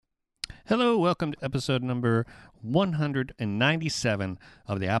Hello, welcome to episode number 197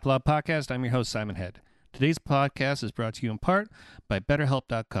 of the Apolog Podcast. I'm your host, Simon Head. Today's podcast is brought to you in part by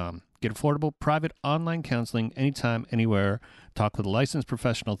BetterHelp.com. Get affordable, private online counseling anytime, anywhere. Talk with a licensed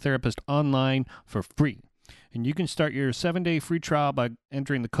professional therapist online for free. And you can start your 7-day free trial by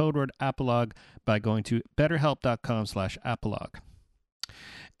entering the code word Apolog by going to BetterHelp.com/Apolog.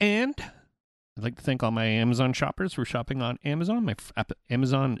 And I'd like to thank all my Amazon shoppers for shopping on Amazon, my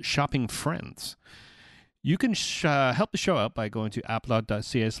Amazon shopping friends. You can help the show out by going to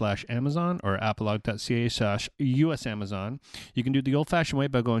apolog.ca/Amazon or apolog.ca/US Amazon. You can do the old-fashioned way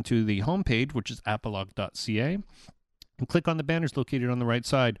by going to the homepage, which is apolog.ca, and click on the banners located on the right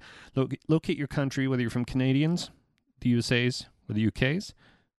side. Locate your country, whether you're from Canadians, the USAs, or the UKs.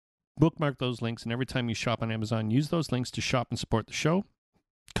 Bookmark those links, and every time you shop on Amazon, use those links to shop and support the show.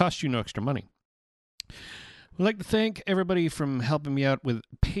 Costs you no extra money. I'd like to thank everybody from helping me out with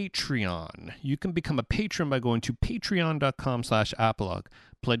Patreon. You can become a patron by going to patreon.com/Apolog.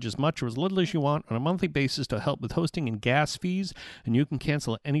 Pledge as much or as little as you want on a monthly basis to help with hosting and gas fees, and you can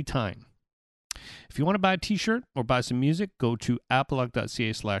cancel at any time. If you want to buy a t-shirt or buy some music, go to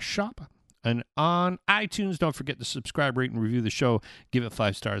apolog.ca/shop. And on iTunes, don't forget to subscribe, rate, and review the show. Give it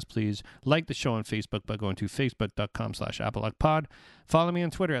 5 stars, please. Like the show on Facebook by going to facebook.com/ApologPod. Follow me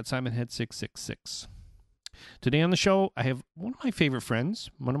on Twitter at SimonHead666. Today on the show, I have one of my favorite friends,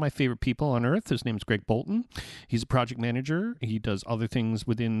 one of my favorite people on earth. His name is Greg Bolton. He's a project manager. He does other things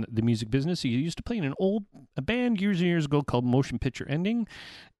within the music business. He used to play in a band years and years ago called Motion Picture Ending.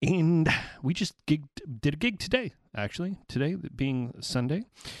 And we just did a gig today, actually. Today, being Sunday,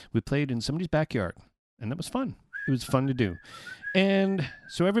 we played in somebody's backyard. And that was fun. It was fun to do. And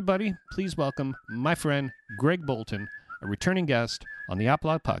so everybody, please welcome my friend Greg Bolton, a returning guest on the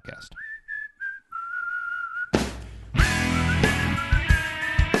Apolog Podcast.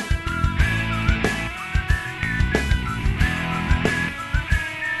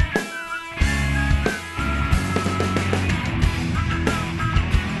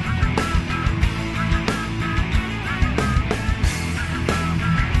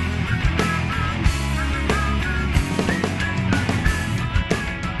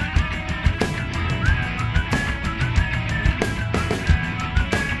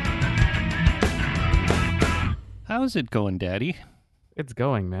 How's it going, Daddy? It's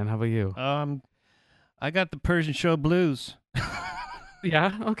going, man. How about you? I got the Persian show blues.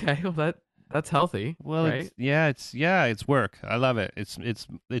 Yeah. Okay. Well, that's healthy. Well, right? it's work. I love it. It's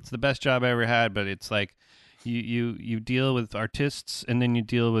the best job I ever had. But it's like you deal with artists, and then you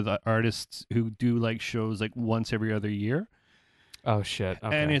deal with artists who do like shows like once every other year. Oh shit.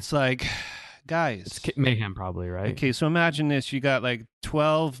 Okay. And it's like, guys, it's mayhem, probably, right? Okay, so imagine this: you got like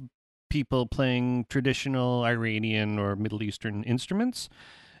 12 people playing traditional Iranian or Middle Eastern instruments.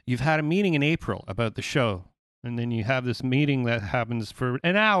 You've had a meeting in April about the show, and then you have this meeting that happens for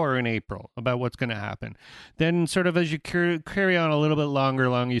an hour in April about what's going to happen. Then sort of as you carry on a little bit longer,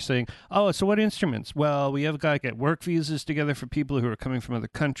 you're saying, oh, so what instruments? Well, we have got to get work visas together for people who are coming from other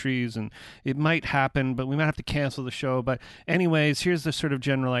countries, and it might happen, but we might have to cancel the show. But anyways, here's the sort of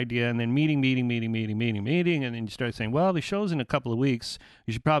general idea, and then meeting, and then you start saying, well, the show's in a couple of weeks.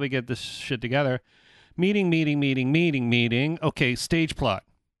 You should probably get this shit together. Meeting. Okay, stage plot.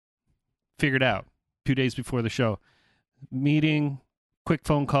 Figured out. 2 days before the show. Meeting, quick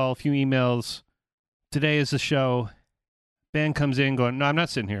phone call, a few emails. Today is the show. Band comes in going, no, I'm not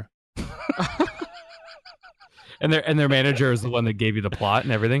sitting here. and their manager is the one that gave you the plot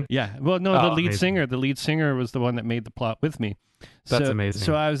and everything? Yeah. Well, no, the lead singer was the one that made the plot with me. That's amazing.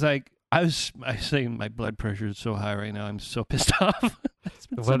 So I was like, I say my blood pressure is so high right now. I'm so pissed off.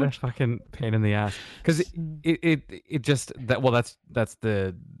 What a fucking pain in the ass. Because it just that's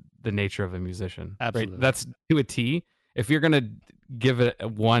the nature of a musician. Absolutely. Right? That's to a T. If you're gonna give it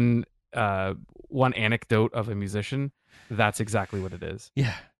one anecdote of a musician, that's exactly what it is.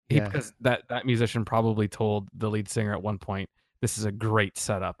 Yeah. Because that musician probably told the lead singer at one point, this is a great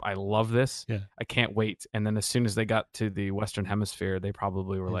setup. I love this. Yeah. I can't wait. And then as soon as they got to the Western Hemisphere, they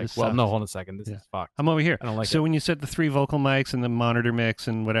probably were like, this well, sucks. no, hold on a second. This is fucked. I'm over here. I don't like it. So when you set the 3 vocal mics and the monitor mix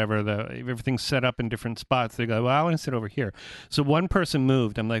and whatever, everything's set up in different spots, they go, well, I want to sit over here. So one person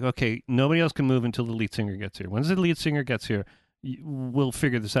moved. I'm like, okay, nobody else can move until the lead singer gets here. Once the lead singer gets here, we'll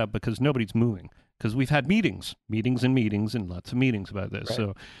figure this out because nobody's moving. Because we've had meetings, and lots of meetings about this.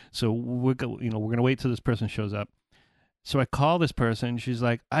 Right. So we're going to wait till this person shows up. So I call this person. She's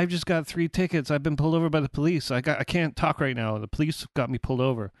like, I've just got 3 tickets. I've been pulled over by the police. I can't talk right now. The police got me pulled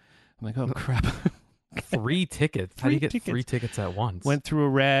over. I'm like, oh, crap. 3 tickets? How do you get 3 tickets at once? Went through a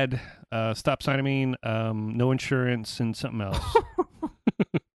red, stop sign, no insurance, and something else.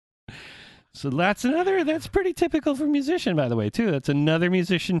 So that's pretty typical for a musician, by the way, too. That's another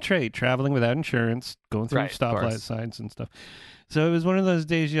musician trait, traveling without insurance, going through Right, of stoplight course. signs and stuff. So it was one of those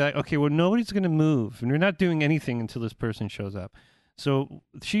days you're like, okay, well, nobody's going to move, and we're not doing anything until this person shows up. So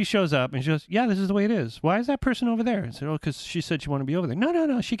she shows up, and she goes, yeah, this is the way it is. Why is that person over there? I said, oh, because she said she wanted to be over there.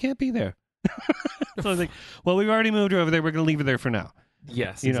 No, she can't be there. So I was like, well, we've already moved her over there. We're going to leave her there for now.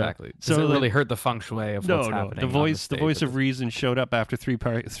 Yes, You know, exactly. Does so it like- really hurt the feng shui of what's happening? The on voice stage of at reason showed up after three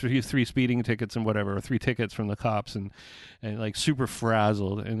speeding tickets and whatever, or 3 tickets from the cops, and like super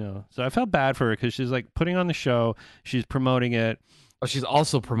frazzled, you know. So I felt bad for her because she's like putting on the show, she's promoting it. Oh, she's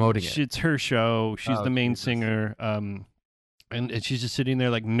also promoting it. It's her show. She's Oh, the main Jesus. singer. And she's just sitting there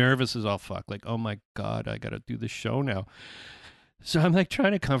like nervous as all fuck. Like, oh my God, I got to do the show now. So I'm like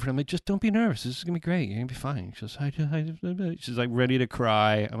trying to comfort her. I'm like, just don't be nervous. This is going to be great. You're going to be fine. She's like ready to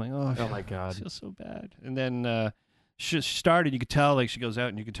cry. I'm like, Oh my I God. feel so bad. And then she started, you could tell, like she goes out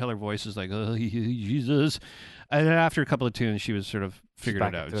and you could tell her voice is like, oh, Jesus. And then after a couple of tunes, she was sort of figured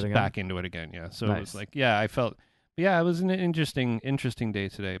back it out. into it She's again? back into it again. Yeah. So it was Nice. like, yeah, I felt, yeah, it was an interesting day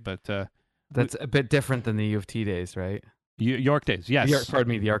today. But That's a bit different than the U of T days, right? York days, yes. Pardon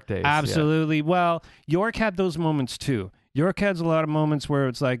me, the York days. yeah. Absolutely. Well, York had those moments too. York has a lot of moments where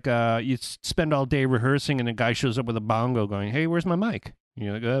it's like you spend all day rehearsing and a guy shows up with a bongo going, hey, where's my mic? And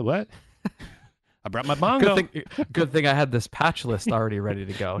you're like, what? I brought my bongo. Good thing I had this patch list already ready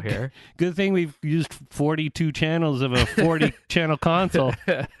to go here. Good thing we've used 42 channels of a 40 channel console.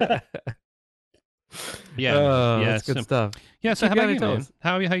 Yeah. Oh, yeah. that's good stuff. Yeah. So how Keep you about on you, your man? toes.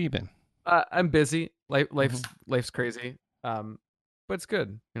 How you been? I'm busy. Life's Mm-hmm. crazy. But it's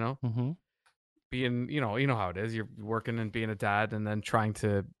good, you know. Mm-hmm. Being, you know how it is. You're working and being a dad, and then trying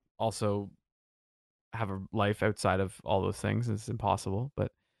to also have a life outside of all those things is impossible.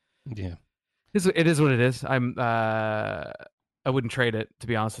 But Yeah. it is what it is. I wouldn't trade it, to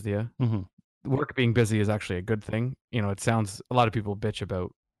be honest with you. Mm-hmm. Work being busy is actually a good thing. You know, it sounds, a lot of people bitch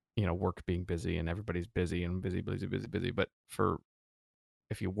about, you know, work being busy and everybody's busy and busy. But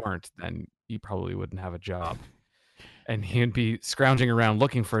if you weren't, then you probably wouldn't have a job. And you'd be scrounging around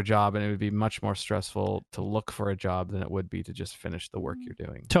looking for a job, and it would be much more stressful to look for a job than it would be to just finish the work you're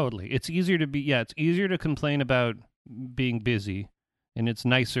doing. Totally. It's easier to complain about being busy, and it's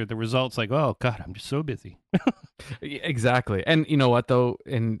nicer. The result's like, oh God, I'm just so busy. Exactly. And you know what though,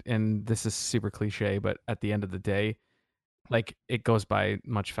 and this is super cliche, but at the end of the day, like it goes by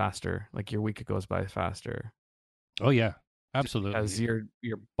much faster. Like your week goes by faster. Oh yeah, absolutely. As you're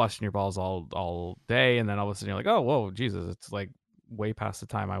busting your balls all day, and then all of a sudden you're like, oh whoa, Jesus, it's like way past the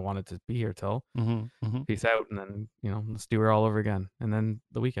time I wanted to be here till. Mm-hmm, mm-hmm. Peace out, and then, you know, let's do it all over again. And then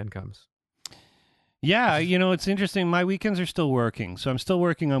the weekend comes. Yeah, you know, it's interesting. My weekends are still working. So I'm still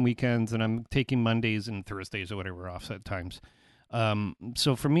working on weekends, and I'm taking Mondays and Thursdays or whatever off at times.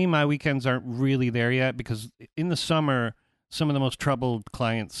 So for me, my weekends aren't really there yet because in the summer, some of the most troubled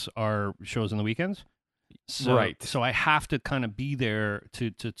clients are shows on the weekends. So, Right. So I have to kind of be there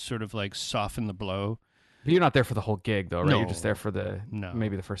to sort of like soften the blow. But you're not there for the whole gig though, right? No. You're just there for the No.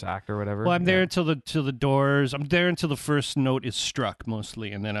 maybe the first act or whatever. Well, I'm there Yeah. until the doors. I'm there until the first note is struck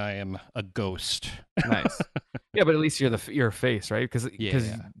mostly, and then I am a ghost. Nice. Yeah, but at least you're a face, right? Because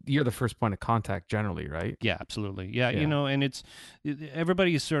Yeah. you're the first point of contact generally, right? Yeah, absolutely. Yeah, Yeah. you know, and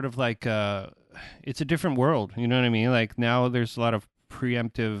everybody's sort of like it's a different world. You know what I mean? Like now there's a lot of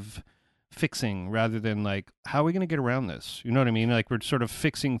preemptive fixing rather than like how are we going to get around this? You know what I mean? Like we're sort of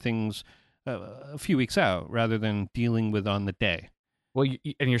fixing things a few weeks out rather than dealing with on the day. Well,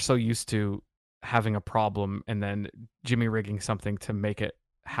 and you're so used to having a problem and then Jimmy rigging something to make it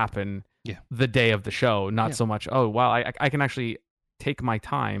happen Yeah. the day of the show, not Yeah. so much, oh, wow, I can actually take my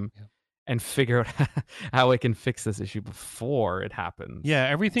time Yeah. and figure out how I can fix this issue before it happens. Yeah,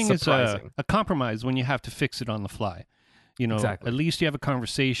 everything is Surprising. a compromise when you have to fix it on the fly. You know, Exactly. at least you have a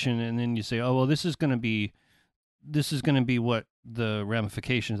conversation, and then you say, "Oh, well, this is going to be what the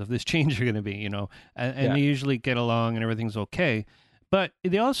ramifications of this change are going to be." You know, and Yeah. they usually get along, and everything's okay. But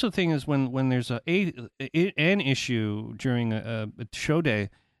the also thing is when there's an issue during a show day,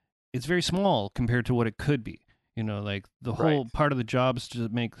 it's very small compared to what it could be. You know, like the whole Right. part of the job is to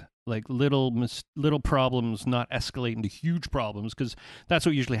make like little problems not escalate into huge problems, because that's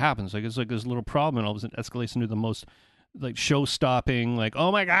what usually happens. Like it's like this little problem and all of a sudden it escalates into the most like show stopping, like,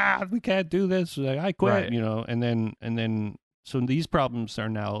 oh my God, we can't do this. Like, I quit, Right. you know, and then so these problems are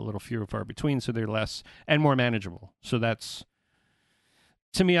now a little few and far between, so they're less and more manageable. So that's,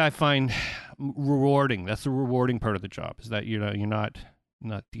 to me, I find rewarding. That's the rewarding part of the job, is that you're not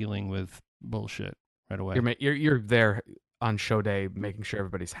dealing with bullshit right away. You're there on show day making sure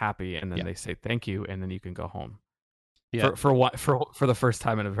everybody's happy, and then Yeah. they say thank you, and then you can go home. Yeah. For the first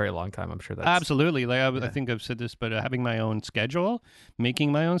time in a very long time. I'm sure that's Absolutely. Like I yeah. think I've said this, but having my own schedule,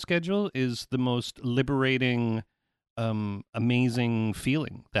 making my own schedule is the most liberating, amazing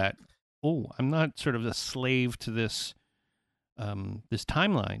feeling that, oh, I'm not sort of a slave to this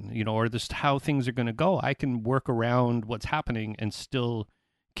timeline, or this how things are going to go. I can work around what's happening and still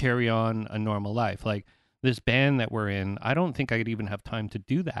carry on a normal life. Like this band that we're in, I don't think I could even have time to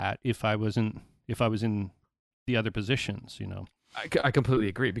do that if I was in the other positions, I completely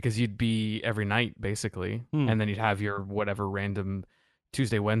agree, because you'd be every night basically, and then you'd have your whatever random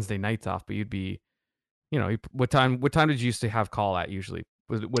Tuesday, Wednesday nights off, but you'd be, what time did you used to have call at usually?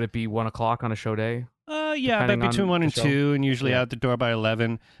 Would it be 1:00 on a show day? Yeah, about between 1 and 2, and usually Yeah. out the door by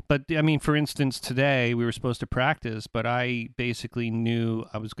 11. But I mean, for instance, today we were supposed to practice, but I basically knew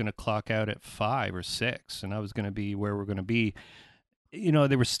I was going to clock out at 5 or 6, and I was going to be where we're going to be.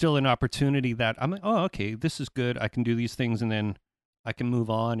 There was still an opportunity that I'm like, oh, okay, this is good. I can do these things, and then I can move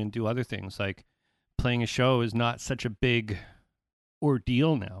on and do other things. Like playing a show is not such a big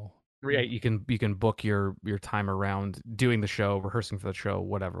ordeal now. Yeah, you can book your time around doing the show, rehearsing for the show,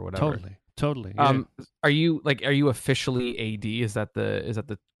 whatever. Totally. Yeah. Are you officially AD? Is that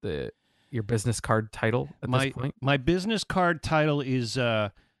the your business card title at this point? My business card title is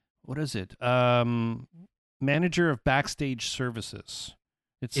what is it? Manager of Backstage Services.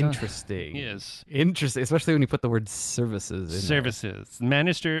 It's interesting. Yes. Interesting, especially when you put the word services in services.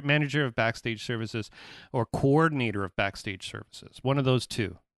 Manager of Backstage Services, or coordinator of Backstage Services. One of those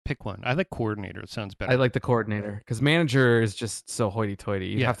two. Pick one. I like coordinator. It sounds better. I like the coordinator, because manager is just so hoity-toity.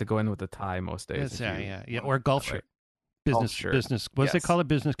 You have to go in with a tie most days. Yeah. Or golf shirt. Business. What's they call it?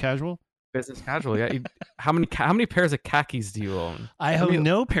 Business casual. Business casual. Yeah. How many pairs of khakis do you own? I own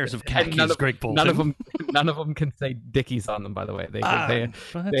no pairs of khakis. Greg Bolton. None of them can say Dickies on them. By the way,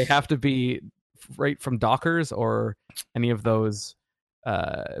 they have to be right from Dockers or any of those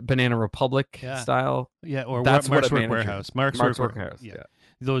Banana Republic style. Yeah, or that's Mark's Work Warehouse. Mark's Work Warehouse. Yeah.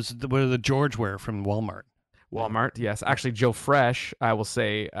 Those what are the George wear from Walmart. Walmart, yes. Actually, Joe Fresh, I will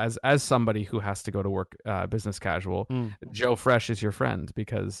say, as somebody who has to go to work business casual, Joe Fresh is your friend,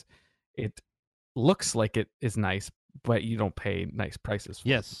 because it looks like it is nice, but you don't pay nice prices for it.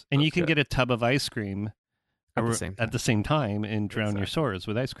 Yes, and you can get a tub of ice cream at the same time and drown your sores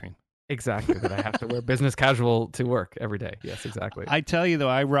with ice cream. Exactly, but I have to wear business casual to work every day. Yes, exactly. I tell you though,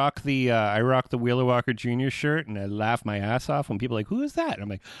 I rock the Wheeler Walker Jr. shirt, and I laugh my ass off when people are like, "Who is that?" And I'm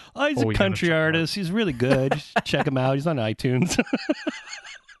like, "Oh, he's a country artist. He's really good. Just check him out. He's on iTunes."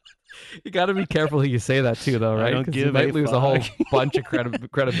 You got to be careful who you say that to, though, right? Because you might lose a whole bunch of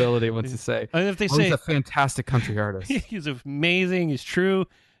credibility once you say, and if they say he's a fantastic country artist. He's amazing. He's true.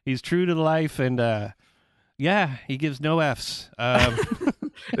 He's true to life, and yeah, he gives no Fs.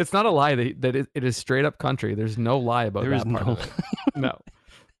 It's not a lie that it is straight up country. There's no lie about that part of it. No.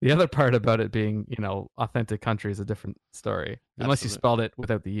 The other part about it being, authentic country is a different story. Unless you spelled it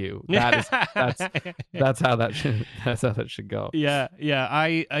without the U. That's how that should go. Yeah.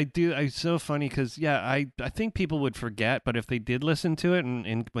 I do. It's so funny because I think people would forget, but if they did listen to it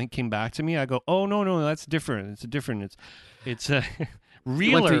and when it came back to me, I go, oh no, that's different. It's different. It's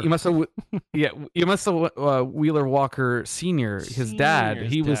Reeler. You must have Wheeler Walker Senior, his dad.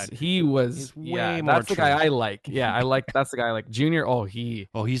 He was way more. That's the guy I like. Yeah, that's the guy I like. Junior. He's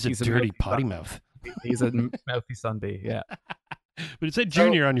a dirty potty mouth. He's a mouthy Sunday. Yeah, but it said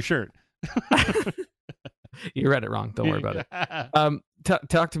Junior on your shirt. You read it wrong. Don't worry about it.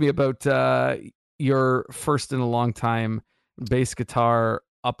 Talk to me about your first in a long time bass guitar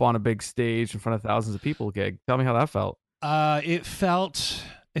up on a big stage in front of thousands of people gig. Tell me how that felt. It felt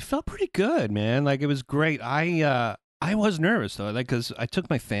pretty good, man. Like, it was great. I was nervous though, like, because I took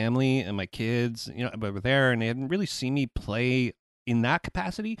my family and my kids, were there, and they hadn't really seen me play in that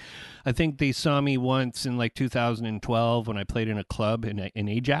capacity. I think they saw me once in like 2012 when I played in a club in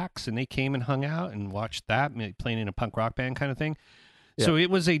Ajax, and they came and hung out and watched that, playing in a punk rock band kind of thing. Yeah. So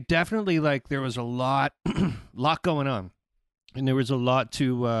it was definitely like there was a lot going on, and there was a lot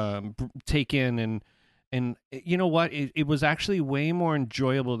to take in. And you know what? It was actually way more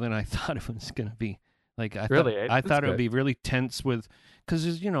enjoyable than I thought it was going to be. Like, I thought it would be really tense because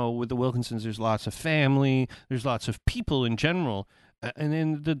with the Wilkinsons, there's lots of family, there's lots of people in general, and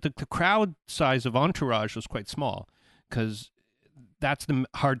then the crowd size of Entourage was quite small, because that's the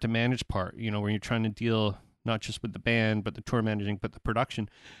hard to manage part. When you're trying to deal not just with the band, but the tour managing, but the production,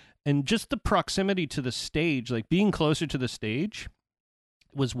 and just the proximity to the stage. Like, being closer to the stage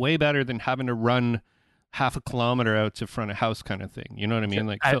was way better than having to run half a kilometer out to front of house kind of thing. You know what I mean?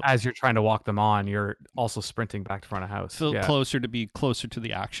 Like, as you're trying to walk them on, you're also sprinting back to front of house. Feel closer to be closer to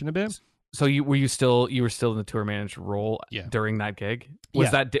the action a bit. So you were still in the tour manager role Yeah. during that gig?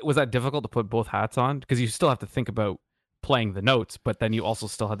 Was that difficult to put both hats on? Because you still have to think about playing the notes, but then you also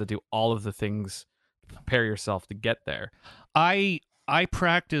still had to do all of the things to prepare yourself to get there. I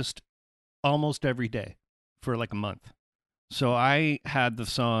practiced almost every day for like a month. So I had the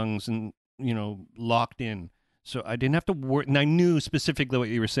songs and locked in. So I didn't have to work, and I knew specifically what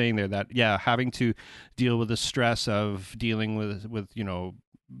you were saying there. That having to deal with the stress of dealing with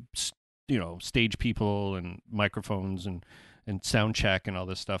stage people and microphones and sound check and all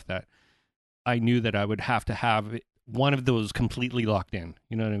this stuff. That I knew that I would have to have one of those completely locked in.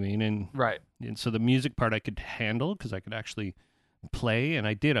 You know what I mean? And Right. And so the music part I could handle because I could actually play, and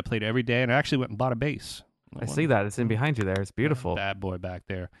I did. I played every day, and I actually went and bought a bass. I see that. It's in behind you there. It's beautiful. Bad boy back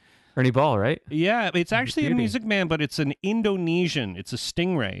there. Ernie Ball, right? Yeah, it's actually a Beauty. Music Man, but it's an Indonesian. It's a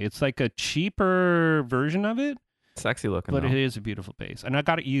Stingray. It's like a cheaper version of it, Sexy looking. but though. it is a beautiful bass. And I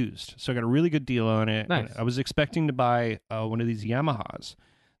got it used, so I got a really good deal on it. Nice. And I was expecting to buy one of these Yamahas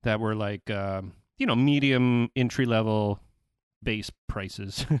that were like, medium entry level bass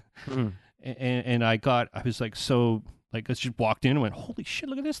prices. Mm. and I was like, I just walked in and went, holy shit,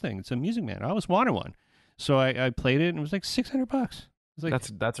 look at this thing. It's a Music Man. I always wanted one. So I played it, and it was like $600. It's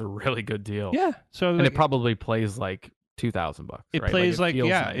like, That's a really good deal. yeah. So And like, it probably plays like $2,000. it right? plays like feels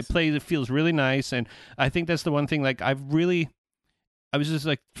it nice. feels really nice. And I think that's the one thing, like I was just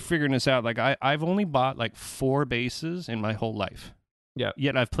like figuring this out. Like I've only bought like 4 basses in my whole life. Yeah.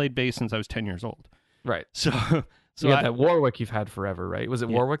 Yet I've played bass since I was 10 years old. Right. So So you got that Warwick you've had forever, right? Was it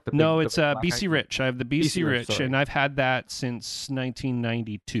Yeah. Warwick? No, the it's black BC guy? Rich. I have the BC Rich, sorry. and I've had that since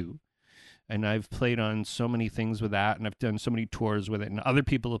 1992. And I've played on so many things with that, and I've done so many tours with it, and other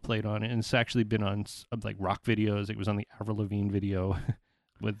people have played on it, and it's actually been on like rock videos. It was on the Avril Lavigne video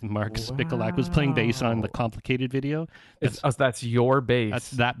with Mark Spickelak was playing bass on the Wow. Complicated video. That's your bass.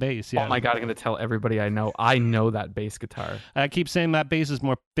 That's that bass, yeah. Oh my god! I'm gonna tell everybody I know. I know that bass guitar. I keep saying that bass is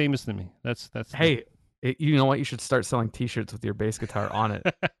more famous than me. That's Hey, you know what? You should start selling T-shirts with your bass guitar on it,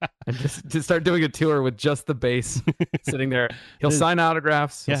 and just start doing a tour with just the bass sitting there. He'll sign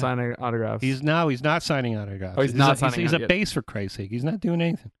autographs. He'll Yeah. sign autographs. He's not signing autographs. Oh, he's not a, signing He's out a yet. bass for Christ's sake. He's not doing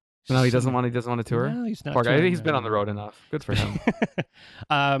anything. No, he doesn't want. He doesn't want to tour. No, he's not. Poor guy. touring He's been that. on the road enough. Good for him.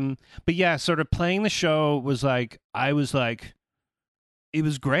 But yeah, sort of playing the show was like, it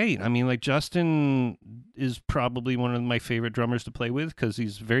was great. I mean, like Justin is probably one of my favorite drummers to play with because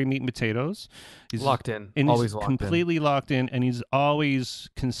he's very meat and potatoes. He's Locked in. and Always he's locked completely locked in, and he's always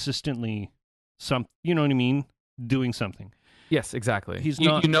consistently you know what I mean, doing something. in. Yes, exactly. He's you,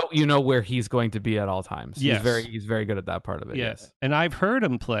 not- you know where he's going to be at all times. Yes. He's very good at that part of it. Yes. And I've heard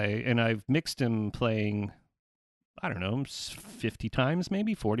him play, and I've mixed him playing, I don't know, 50 times,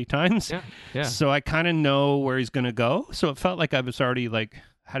 maybe 40 times. Yeah. Yeah. So I kind of know where he's going to go. So it felt like I was already like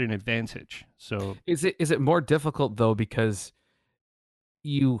had an advantage. So Is it more difficult though because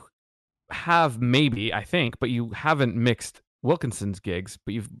you have maybe I think, but you haven't mixed Wilkinson's gigs,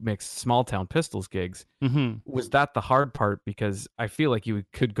 but you've mixed Small Town Pistols gigs. mhm. Was that the hard part? Because I feel like you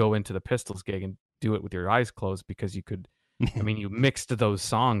could go into the Pistols gig and do it with your eyes closed because you could. I mean, you mixed those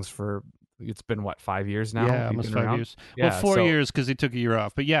songs for. It's been what 5 years now. Yeah, You've almost been 5 around? years. Yeah, Well, 4 so- years because he took a year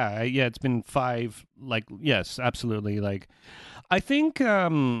off. But yeah, it's been 5. Like, yes, absolutely. Like, I think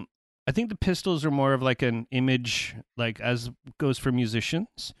the Pistols are more of like an image, like as goes for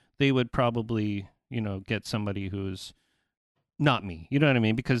musicians. They would probably, get somebody who's not me. You know what I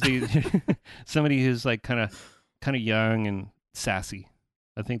mean? Because they somebody who's like kind of young and sassy.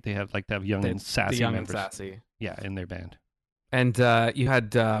 I think they have to have young and sassy the young members. and sassy. Yeah, in their band. And you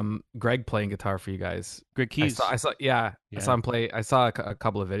had Greg playing guitar for you guys. Greg Keys. I saw Yeah. him play. I saw a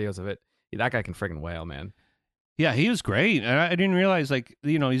couple of videos of it. Yeah, that guy can friggin' wail, man. Yeah, he was great, and I didn't realize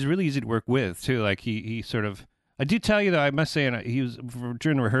he's really easy to work with too. Like he sort of. I do tell you though, I must say, and he was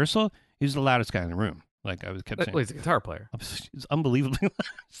during the rehearsal, he was the loudest guy in the room. Like I was kept saying, Well, he's a guitar player. it's unbelievably loud.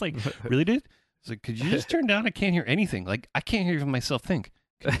 It's like, really, dude? It's like, could you just turn down? I can't hear anything. Like I can't hear even myself think.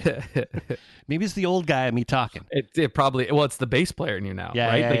 Maybe it's the old guy in me talking. It probably it's the bass player in you now, Yeah,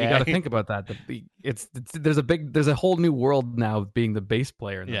 right? yeah, Like you yeah. got to think about that. There's a whole new world now of being the bass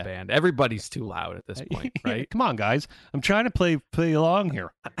player in the Yeah. band. Everybody's too loud at this point, right? Come on, guys. I'm trying to play along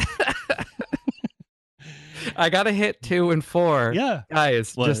here. I got to hit 2 and 4. Yeah.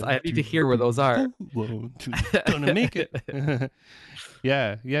 Guys, One, just I need to two, hear where those are. 1, 2, gonna make it.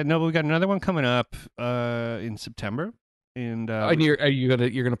 Yeah. No, but we got another one coming up in September, and And you're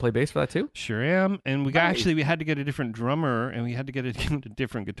gonna play bass for that too? sure am. And we Nice. we had to get a different drummer, and we had to get a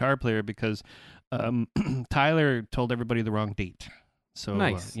different guitar player because Tyler told everybody the wrong date. So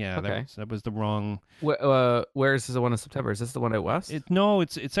Nice. yeah, Okay. that was the wrong. Where is this the one in September? Is this the one out west?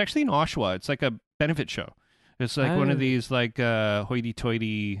 It's actually in Oshawa. It's like a benefit show. It's like one of Oh. these like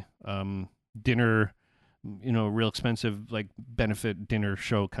hoity-toity dinner, real expensive like benefit dinner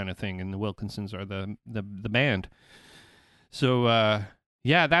show kind of thing. And the Wilkinsons are the band. So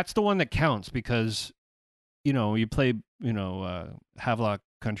yeah, that's the one that counts because you play Havelock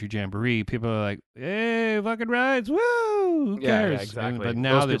Country Jamboree. People are like, hey, fucking rides, woo! Who cares? Yeah, exactly. But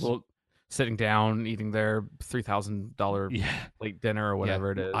now those people sitting down eating their $3,000 yeah, plate dinner or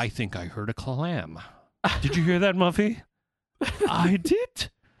whatever it is. I think I heard a clam. Did you hear that, Muffy? I did.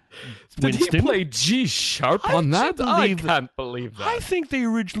 Did Winston? he play G sharp on that? I can't believe that. I think they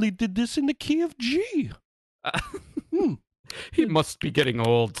originally did this in the key of G. He must be getting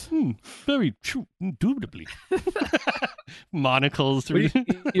old. Very true, indubitably. Monocles.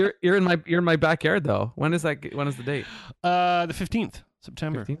 You're in my backyard though. When is the date? The 15th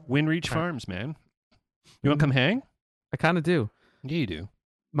September. 15th? Windreach Farms, man. You want to come hang? I kind of do. Yeah, you do.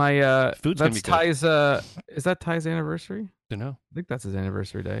 My food's gonna that's be good. Ty's is that Ty's anniversary? Don't know. I think that's his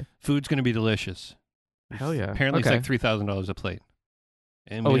anniversary day. Food's gonna be delicious. Hell yeah. Apparently Okay. it's like $3,000 a plate.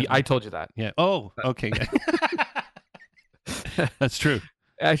 And I told you that. yeah. Oh, okay. That's true.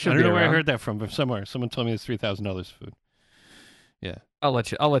 I I should don't be know where I around. heard that from somewhere. Someone told me it's $3,000 food. Yeah. I'll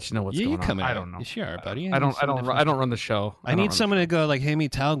let you know what's Yeah, going you come on. I out. don't know. Sure, buddy. I don't run the show. I need someone to go like, hey, me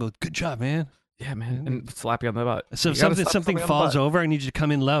towel. Go, good job, man. Yeah, man, and slap you on the butt. So You if gotta something slap something somebody on the falls butt. over, I need you to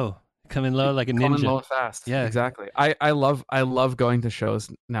come in low. Come in low like a Come in ninja. low and fast. Yeah. Exactly. I love going to shows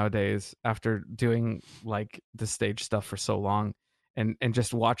nowadays after doing like the stage stuff for so long, and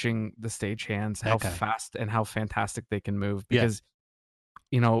just watching the stage hands, how Okay. fast and how fantastic they can move. Yeah. Because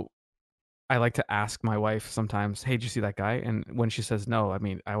I like to ask my wife sometimes, hey, did you see that guy? And when she says no, I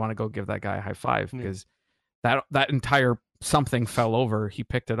mean, I want to go give that guy a high five Yeah. because that entire something fell over. He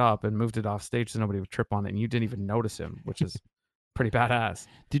picked it up and moved it off stage so nobody would trip on it, and you didn't even notice him, which is pretty badass.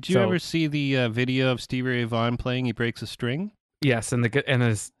 Did you So- ever see the video of Stevie Ray Vaughan playing He Breaks a String? Yes, and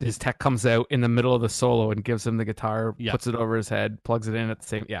his tech comes out in the middle of the solo and gives him the guitar, Yeah. puts it over his head, plugs it in at the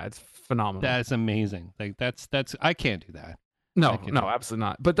same. Yeah, it's phenomenal. That's amazing. Like that's I can't do that. I No, can no, do it. absolutely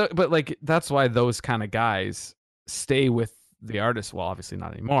not. But like that's why those kind of guys stay with the artist. Well, obviously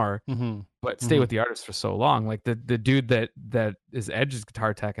not anymore, Mm-hmm. but stay Mhm. with the artist for so long. Like the dude that is Edge's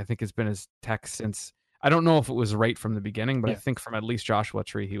guitar tech, I think has been his tech since. I don't know if it was right from the beginning, but I Yeah. think from at least Joshua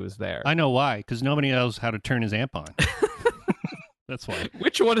Tree he was there. I know why, because nobody knows how to turn his amp on. That's why.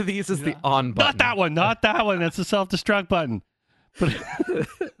 Which one of these is the on button? Not that one. Not that one. That's the self-destruct button. But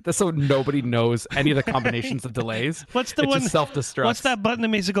That's so nobody knows any of the combinations of delays. what's the It one? just self-destructs. What's that button that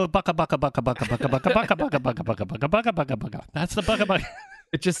makes it go bucka bucka bucka bucka bucka bucka bucka bucka bucka bucka bucka bucka bucka bucka? That's the bucka bucka.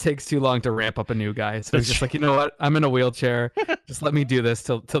 It just takes too long to ramp up a new guy. So That's he's just like, you know what? I'm in a wheelchair. Just let me do this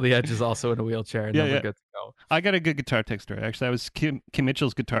till the Edge is also in a wheelchair, and Yeah, then yeah. we're good to go. I got a good guitar tech story. Actually, I was Kim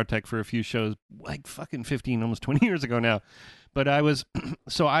Mitchell's guitar tech for a few shows, like fucking 15, almost 20 years ago now. But I was,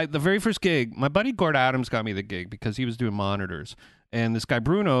 the very first gig, my buddy Gord Adams got me the gig because he was doing monitors. And this guy,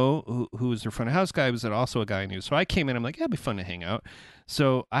 Bruno, who was their front of house guy, was also a guy I knew. So I came in, I'm like, yeah, it'd be fun to hang out.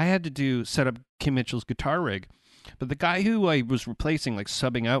 So I had to set up Kim Mitchell's guitar rig. But the guy who I was replacing, like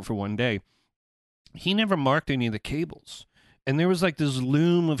subbing out for one day, he never marked any of the cables. And there was like this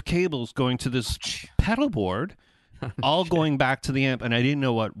loom of cables going to this pedal board, all going back to the amp, and I didn't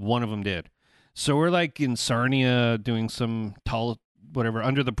know what one of them did. So we're like in Sarnia doing some tall, whatever,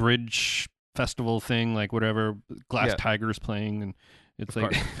 under the bridge festival thing, like whatever, Glass Yeah. Tigers playing, and it's Of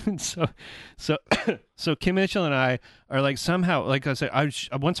like so Kim Mitchell and I are like somehow, like I said,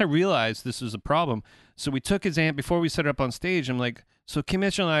 once I realized this was a problem, so we took his amp before we set it up on stage. I'm like, so Kim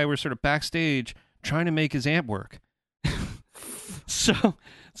Mitchell and I were sort of backstage trying to make his amp work. so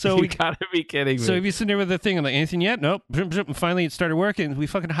You we gotta be kidding me. so if you sitting there with the thing, I'm like, anything yet? Nope. And finally it started working. We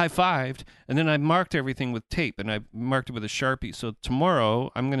fucking high-fived. And then I marked everything with tape, and I marked it with a Sharpie. So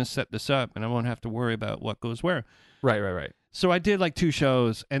tomorrow I'm going to set this up, and I won't have to worry about what goes where. right. So I did like 2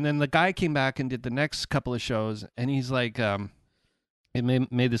 shows, and then the guy came back and did the next couple of shows, and he's like, it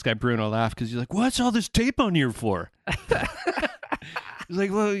made this guy Bruno laugh because he's like, what's all this tape on here for? He's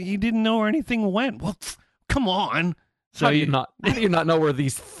like, well, you didn't know where anything went. Well, come on. So How do you not know where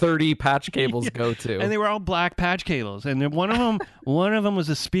these 30 patch cables go to? And they were all black patch cables, and then one of them was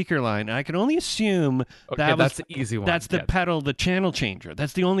a speaker line. And I could only assume okay, that's the easy one. that's the Yeah. pedal, the channel changer.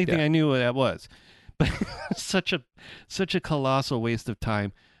 That's the only thing Yeah. I knew what that was. But such a colossal waste of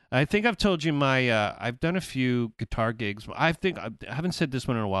time. I think I've told you I've done a few guitar gigs. I haven't said this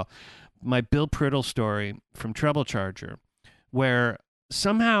one in a while. My Bill Priddle story from Treble Charger, where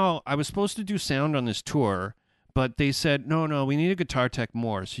somehow I was supposed to do sound on this tour, But they said, no, we need a guitar tech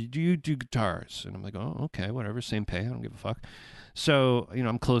more. So do you do guitars? And I'm like, oh, okay, whatever, same pay. I don't give a fuck. So,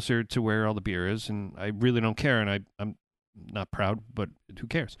 I'm closer to where all the beer is, and I really don't care. And I'm not proud, but who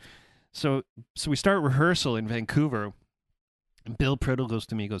cares? So we start rehearsal in Vancouver, and Bill Priddle goes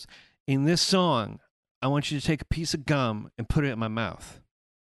to me, he goes, in this song, I want you to take a piece of gum and put it in my mouth.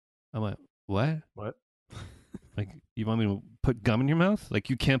 I went, what? What? Like, you want me to put gum in your mouth? Like,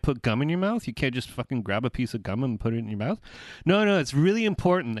 you can't put gum in your mouth? You can't just fucking grab a piece of gum and put it in your mouth? No, it's really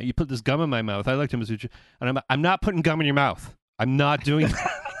important that you put this gum in my mouth. I like to Masucha. And I'm not putting gum in your mouth. I'm not doing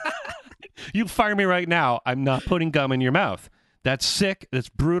that. You fire me right now. I'm not putting gum in your mouth. That's sick. That's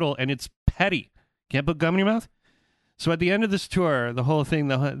brutal. And it's petty. Can't put gum in your mouth? So at the end of this tour, the whole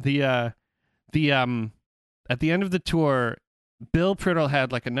thing, at the end of the tour, Bill Priddle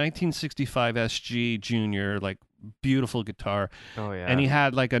had like a 1965 SG Junior, like beautiful guitar. Oh yeah. And he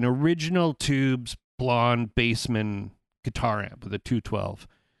had like an original Tubes blonde Bassman guitar amp with a 212.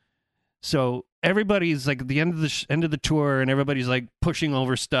 So everybody's like at the end of the tour, and everybody's like pushing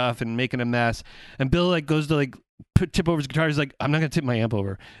over stuff and making a mess. And Bill like goes to like tip over his guitar. He's like, I'm not gonna tip my amp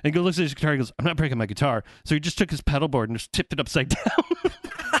over. And he looks at his guitar. He goes, I'm not breaking my guitar. So he just took his pedal board and just tipped it upside down.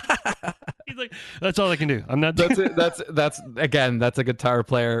 He's like, that's all I can do. I'm not doing That's again, that's a guitar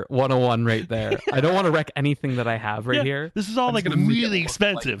player 101 right there. I don't want to wreck anything that I have right here. This is all like really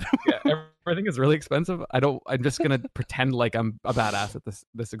expensive. Everything is really expensive. I'm just gonna pretend like I'm a badass at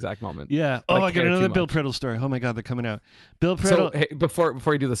this exact moment. Yeah. Oh, I got another Bill Priddle story. Oh my God, they're coming out. Bill Priddle. So hey, before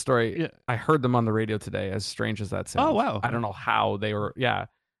you do the story, I heard them on the radio today. As strange as that sounds. Oh wow. I don't know how they were. Yeah.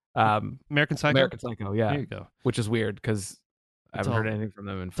 American Psycho. American Psycho. Yeah. There you go. Which is weird because I haven't heard anything from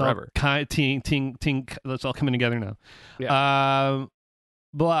them in forever. That's all coming together now. Yeah.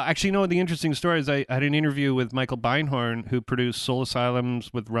 Well, actually, no, the interesting story is I had an interview with Michael Beinhorn, who produced Soul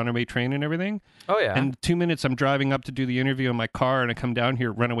Asylums with Runaway Train and everything. Oh, yeah. And 2 minutes, I'm driving up to do the interview in my car, and I come down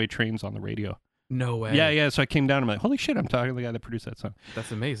here, Runaway Train's on the radio. No way. Yeah. So I came down, I'm like, holy shit, I'm talking to the guy that produced that song.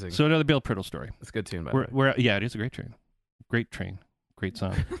 That's amazing. So another Bill Priddle story. That's a good tune, by the way. Yeah, it is a great train. Great train. Great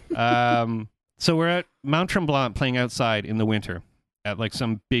song. So we're at Mount Tremblant playing outside in the winter at like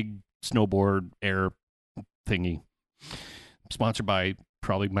some big snowboard air thingy, sponsored by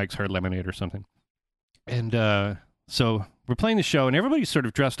probably Mike's Hard Lemonade or something. And so we're playing the show, and everybody's sort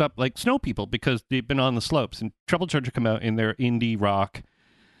of dressed up like snow people because they've been on the slopes. And Trouble Charger come out in their indie rock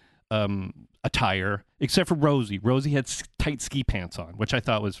attire, except for Rosie. Rosie had tight ski pants on, which I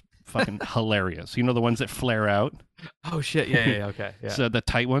thought was fucking hilarious. You know, the ones that flare out? Oh, shit. Yeah. Okay. Yeah. So the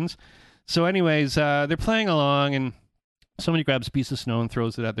tight ones. So anyways, they're playing along, and somebody grabs a piece of snow and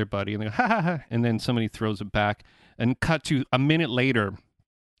throws it at their buddy, and they go, ha, ha, ha. And then somebody throws it back. And cut to a minute later,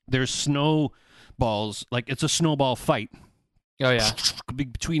 there's snowballs. Like, it's a snowball fight. Oh, yeah.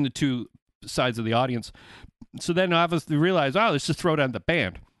 Between the two sides of the audience. So then obviously they realize, let's just throw it at the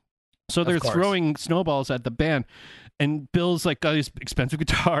band. So they're throwing snowballs at the band. And Bill's like got his expensive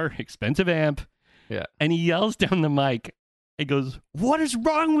guitar, expensive amp. Yeah. And he yells down the mic. He goes, what is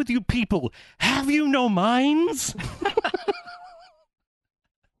wrong with you people? Have you no minds?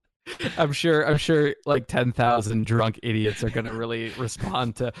 I'm sure like 10,000 drunk idiots are going to really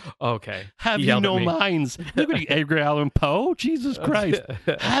respond to, okay. Have you no minds? Look at you, Edgar Allan Poe. Jesus Christ.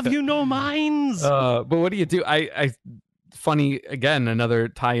 Have you no minds? But what do you do? I funny, again, another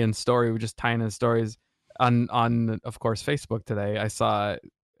tie-in story. We're just tying in stories on of course, Facebook today. I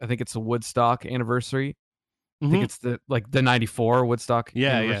think it's a Woodstock anniversary. I think it's the 94 Woodstock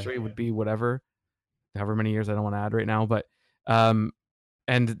anniversary would be whatever, however many years I don't want to add right now. But,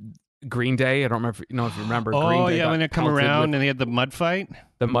 and Green Day, I don't remember if you remember. Oh, Green Day yeah, when they come around and they had the mud fight.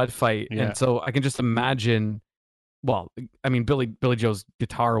 The mud fight. Yeah. And so I can just imagine, well, I mean, Billy Joe's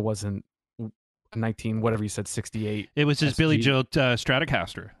guitar wasn't 68. It was just Billy Joe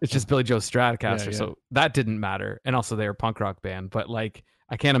Stratocaster. It's just Billy Joe's Stratocaster. Yeah. So that didn't matter. And also they're a punk rock band. But like,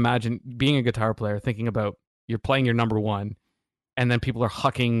 I can't imagine being a guitar player thinking about you're playing your number one and then people are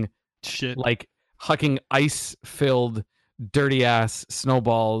hucking ice-filled dirty ass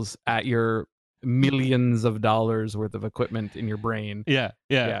snowballs at your millions of dollars worth of equipment in your brain. Yeah.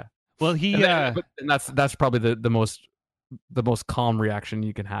 Well, and that's probably the most calm reaction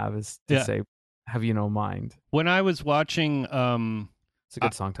you can have is to say, have you no mind? When I was watching, it's a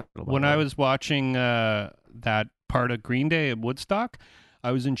good song title. When I was watching that part of Green Day at Woodstock,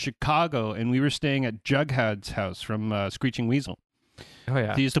 I was in Chicago and we were staying at Jughead's house from Screeching Weasel. Oh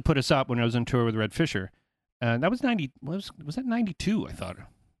yeah, he used to put us up when I was on tour with Red Fisher. And that was was that 92, I thought.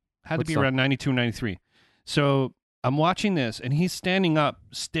 Had to be around 92 or 93. So I'm watching this, and he's standing up,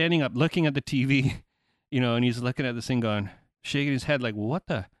 looking at the TV, and he's looking at this thing going, shaking his head like,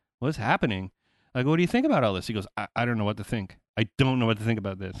 what's happening? I go, what do you think about all this? He goes, I don't know what to think. I don't know what to think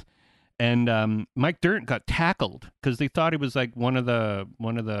about this. And Mike Dirnt got tackled because they thought he was like one of the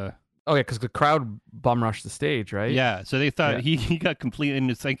Oh yeah, because the crowd bum rushed the stage, right? yeah. So they thought Yeah. he got complete,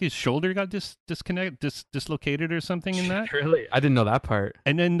 and it's like his shoulder got dislocated or something in that. Really? I didn't know that part.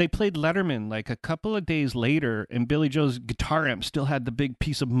 And then they played Letterman like a couple of days later, and Billy Joe's guitar amp still had the big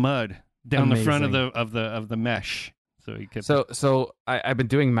piece of mud down the front of the mesh. So he kept So I've been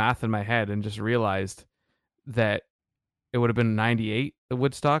doing math in my head and just realized that it would have been 98 at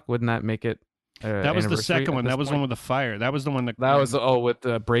Woodstock. Wouldn't that make it? That was the anniversary second at one. this That was the point? one with the fire. That was the one that With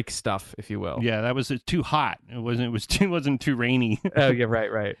the break stuff, if you will. yeah. That was too hot. It wasn't too rainy. Oh yeah,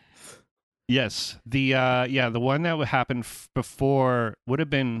 right. Yes. The the one that would happen before would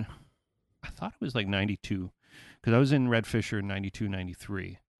have been, I thought it was like 92 because I was in Red Fisher in 92,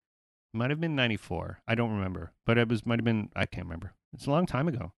 93. Might have been 94. I don't remember, but might have been. I can't remember. It's a long time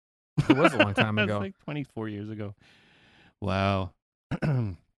ago. It was a long time That's ago. like 24 years ago. Wow.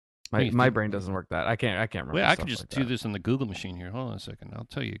 My brain doesn't work that. I can't remember. Wait, I stuff could just like do that. this on the Google machine here. Hold on a second. I'll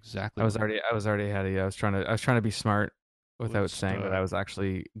tell you exactly. I was already ahead of you. I was trying to be smart without saying that Woodstock. I was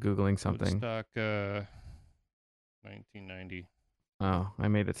actually googling something. Woodstock, 1990. Oh, I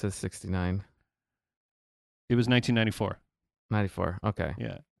made it to 69, It was 1994. 94. Okay.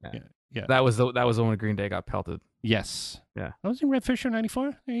 Yeah. That was the one Green Day got pelted. Yes. Yeah. I was in Red Fisher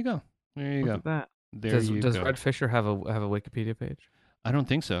 94. There you go. There you Look go. at that. There Does you does go. Red Fisher have a Wikipedia page? I don't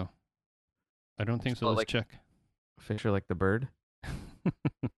think so. Let's Like- check. Fisher like the bird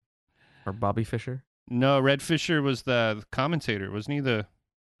or Bobby Fischer? No, Red Fisher was the commentator, wasn't he?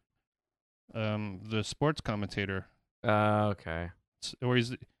 The sports commentator, Okay. or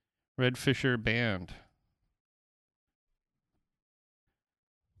he's Red Fisher band.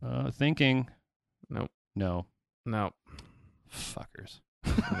 Thinking. Nope. No. No. Fuckers.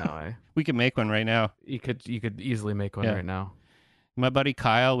 No. We could make one right now. You could easily make one Yeah. right now. My buddy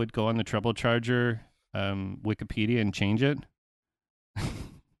Kyle would go on the Trouble Charger Wikipedia and change it.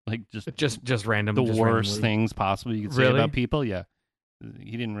 Like Just random. the just worst randomly. things possible you could say Really? about people. Yeah.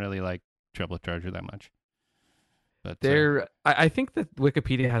 He didn't really like Trouble Charger that much. But I think that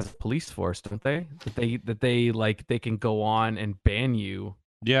Wikipedia has a police force, don't they? That they can go on and ban you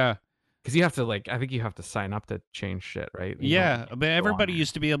yeah. because you have to I think you have to sign up to change shit, right? You Yeah, don't but go everybody on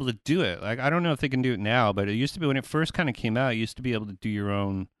used to be able to do it. Like I don't know if they can do it now, but it used to be when it first kind of came out. You used to be able to do your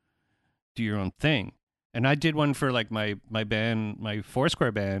own thing. And I did one for like my band, my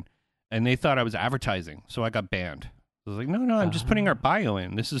Foursquare band, and they thought I was advertising, so I got banned. I was like, no, I'm just putting our bio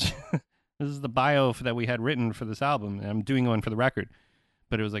in. This is this is the bio that we had written for this album, and I'm doing one for the record.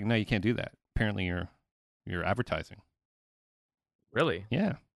 But it was like, no, you can't do that. Apparently, you're advertising. really.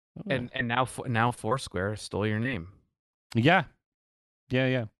 Yeah. And now Foursquare stole your name. Yeah.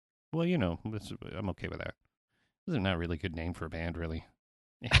 Well, I'm okay with that. This is not a really good name for a band, really.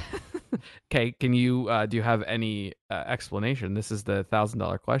 Okay, can you do you have any explanation? This is the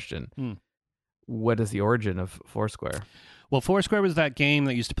 $1,000 question. What is the origin of Foursquare? Well, Foursquare was that game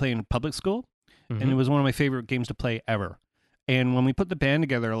that used to play in public school, and it was one of my favorite games to play ever. And when we put the band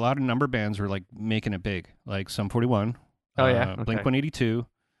together, a lot of number bands were like making it big, like Sum 41, Oh, yeah? Okay. Blink 182,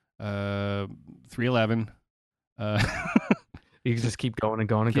 311. You can just keep going and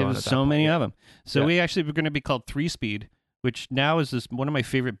going and going. There's at that so point, many yeah. of them. So Yeah. we actually were going to be called 3-Speed, which now is one of my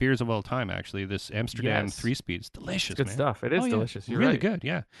favorite beers of all time. Actually, this Amsterdam Yes. 3-Speed. It's delicious. It's good man. stuff. It is Oh, yeah. delicious. You're really right. good.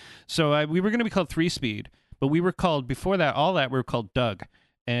 Yeah. So we were going to be called 3-Speed, but we were called before that. All that we were called Doug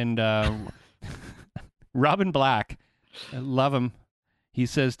and Robin Black. I love him. He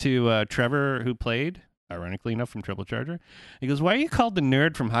says to Trevor, who played, ironically enough, from Trouble Charger, he goes, "Why are you called the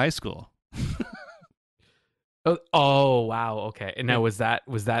nerd from high school?" Oh wow. Okay. And Yeah. now was that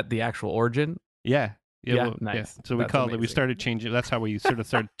the actual origin? Yeah. Yeah, nice. So we That's called it. We amazing. started changing. That's how we sort of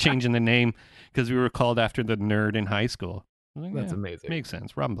started changing the name because we were called after the nerd in high school. I was like, That's yeah, amazing. makes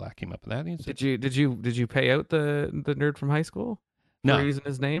sense. Robin Black came up with that. He's Did you pay out the nerd from high school No. for using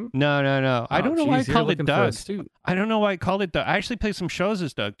his name? No. I Oh, don't know why I geez, you're called it looking for a Doug. suit. I don't know why I called it Doug. I actually played some shows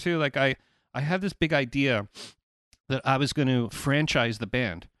as Doug too. Like I had this big idea that I was going to franchise the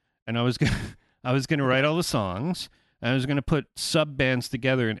band, and I was going to write all the songs. And I was going to put sub bands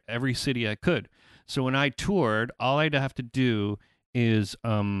together in every city I could. So when I toured, all I'd have to do is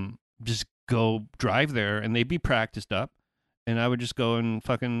just go drive there, and they'd be practiced up, and I would just go and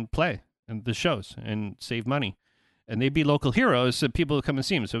fucking play in the shows and save money. And they'd be local heroes, so people would come and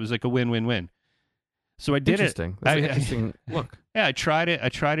see them. So it was like a win-win-win. So I did it. Interesting. That's an interesting look. Yeah, I tried it.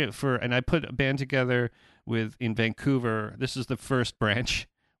 And I put a band together in Vancouver. This is the first branch.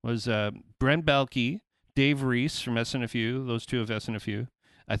 Was Brent Belke, Dave Reese from SNFU, those two of SNFU,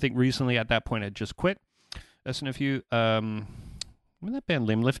 I think recently at that point I just quit SNFU. Remember that band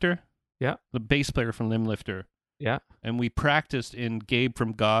Limblifter? Yeah. The bass player from Limblifter. Yeah. And we practiced in Gabe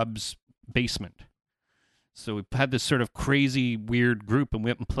from Gob's basement. So we had this sort of crazy, weird group and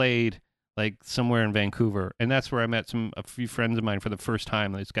went and played like somewhere in Vancouver. And that's where I met a few friends of mine for the first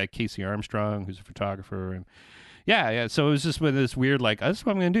time. This guy, Casey Armstrong, who's a photographer. And yeah. So it was just with this weird, like, that's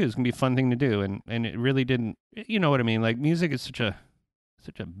what I'm going to do. It's going to be a fun thing to do. And it really didn't, you know what I mean? Like, music is such a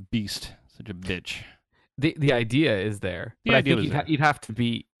beast, such a bitch. The idea is there. The but idea I think was there. you'd have to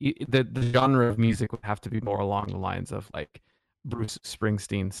be, the genre of music would have to be more along the lines of like Bruce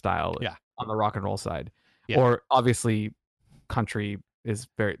Springsteen style Yeah. on the rock and roll side. Yeah. Or obviously country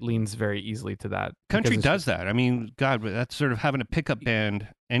leans very easily to that. Country does that. I mean, God, that's sort of having a pickup band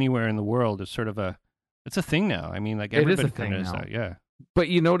anywhere in the world is sort of it's a thing now. I mean, like everybody kind of does that. Yeah. But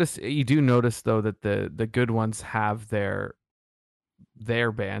you do notice though that the good ones have their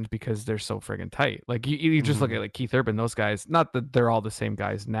band because they're so friggin' tight. Like you just look at like Keith Urban, those guys, not that they're all the same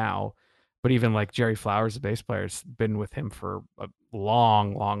guys now, but even like Jerry Flowers, the bass player, has been with him for a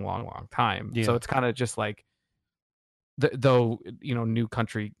long time. Yeah. So it's kind of just like, though, you know, new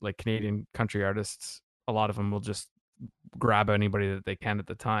country, like Canadian country artists, a lot of them will just grab anybody that they can at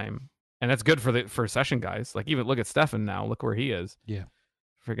the time. And that's good for session guys. Like even look at Stefan now, look where he is. Yeah.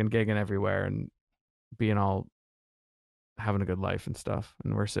 Friggin' gigging everywhere and being all having a good life and stuff.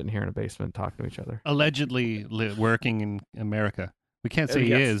 And we're sitting here in a basement talking to each other. Allegedly working in America. We can't say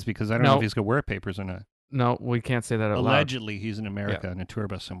he is because I don't know if he's got work papers or not. No, we can't say that out loud. Allegedly, he's in America in a tour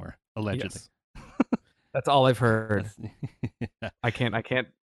bus somewhere. Allegedly. Yes. That's all I've heard. I can't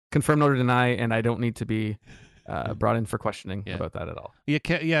confirm nor deny, and I don't need to be brought in for questioning about that at all.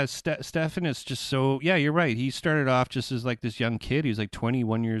 Yeah. Stefan is just so. Yeah, you're right. He started off just as like this young kid. He was like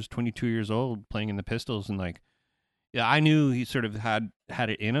 22 years old, playing in the Pistols, and like, yeah, I knew he sort of had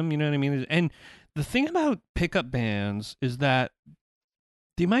it in him. You know what I mean? And the thing about pickup bands is that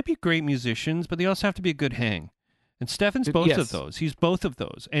they might be great musicians, but they also have to be a good hang. And Stefan's both of those. He's both of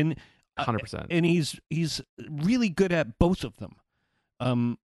those, and 100%. And he's really good at both of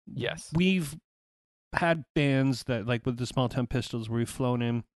them. Yes, we've had bands that, like with the Small Town Pistols, where we've flown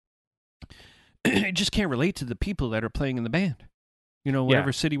in. I just can't relate to the people that are playing in the band. You know,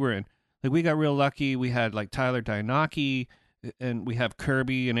 whatever city we're in. Like we got real lucky. We had like Tyler Dianaki, and we have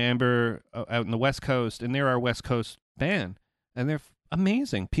Kirby and Amber out in the West Coast, and they're our West Coast band, and they're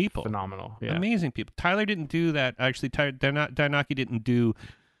amazing people. Phenomenal, amazing people. Tyler didn't do that. Actually, Tyler Dianaki didn't do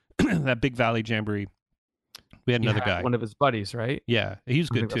that Big Valley Jamboree. We had another guy, one of his buddies, right? Yeah, he's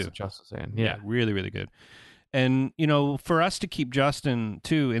good too. That's what Justin was saying. Yeah, really, really good. And you know, for us to keep Justin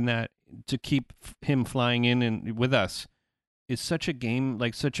too, in that to keep him flying in and with us, is such a game,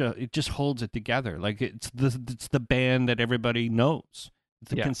 like it just holds it together. Like it's the band that everybody knows.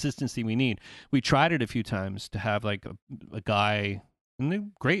 It's the consistency we need. We tried it a few times to have like a guy, and they're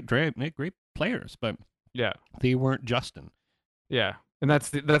great players, but they weren't Justin. Yeah, and that's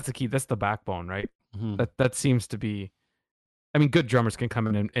the key. That's the backbone, right? Mm-hmm. That seems to be. I mean, good drummers can come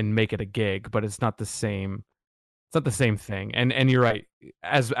in and make it a gig, but it's not the same. It's not the same thing. And you're right.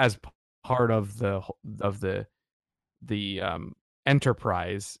 As part of the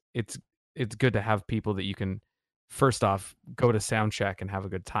enterprise, it's good to have people that you can first off go to sound check and have a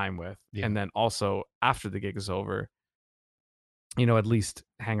good time with, and then also after the gig is over, you know, at least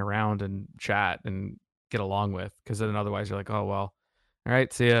hang around and chat and get along with, because then otherwise you're like, oh well, all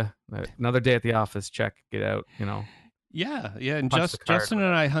right, see ya, another day at the office, check, get out, you know. Yeah, and Justin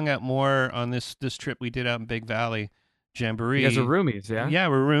and I hung out more on this trip we did out in Big Valley Jamboree. You guys are roomies, yeah,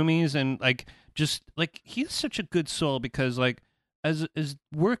 we're roomies, and like just like he's such a good soul, because like as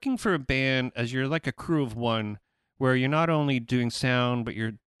working for a band, as you're like a crew of one, where you're not only doing sound, but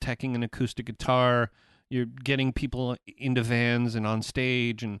you're teching an acoustic guitar, you're getting people into vans and on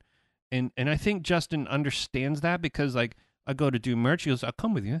stage, and I think Justin understands that, because like I go to do merch, he goes, I'll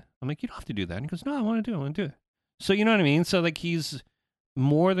come with you. I'm like, you don't have to do that. And he goes, no, I want to do it. So you know what I mean? So like he's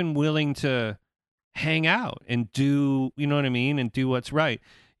more than willing to hang out and do, you know what I mean, and do what's right,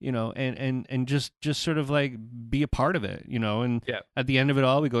 you know, and just sort of like be a part of it, you know. And at the end of it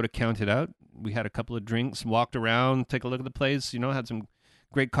all, we go to count it out. We had a couple of drinks, walked around, take a look at the place, you know, had some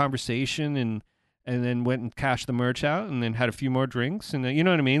great conversation, and then went and cashed the merch out, and then had a few more drinks, and you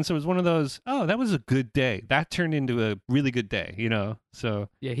know what I mean? So it was one of those, oh, that was a good day. That turned into a really good day, you know? So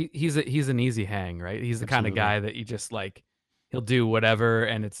yeah, he's an easy hang, right? He's the kind of guy that you just like, he'll do whatever,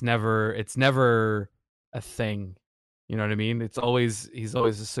 and it's never a thing. You know what I mean? He's always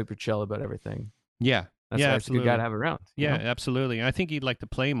super chill about everything. Yeah. That's why it's a good guy to have around. Yeah, absolutely. I think he'd like to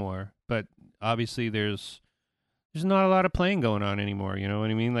play more, but obviously there's there's not a lot of playing going on anymore. You know what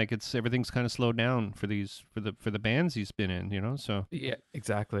I mean? Like everything's kind of slowed down for the bands he's been in. You know, so Yeah,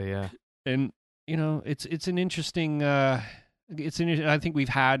 exactly. Yeah. and it's an interesting. I think we've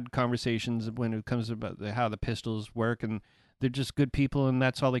had conversations when it comes about how the Pistols work, and they're just good people, and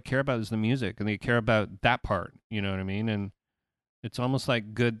that's all they care about is the music, and they care about that part. You know what I mean? And it's almost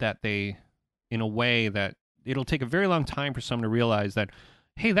like good that they, in a way that it'll take a very long time for someone to realize that,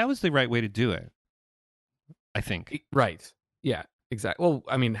 hey, that was the right way to do it. I think. Right. Yeah. Exactly. Well,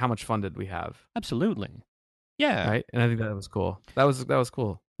 I mean, how much fun did we have? Absolutely. Yeah. Right. And I think that was cool. That was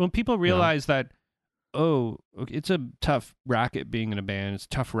cool. When people You know. realize that, oh, okay, it's a tough racket being in a band. It's a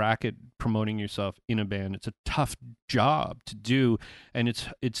tough racket promoting yourself in a band. It's a tough job to do, and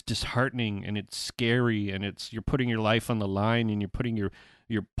it's disheartening and it's scary, and you're putting your life on the line, and you're putting your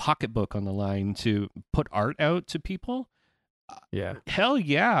pocketbook on the line to put art out to people. Yeah. Hell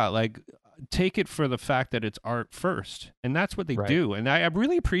yeah, like take it for the fact that it's art first, and that's what they Right. do, and I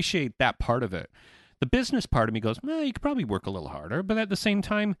really appreciate that part of it. The business part of me goes, well, you could probably work a little harder, but at the same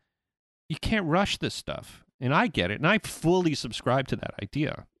time, you can't rush this stuff. And I get it. And I fully subscribe to that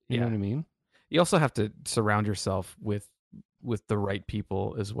idea. You know Yeah. what I mean? You also have to surround yourself with the right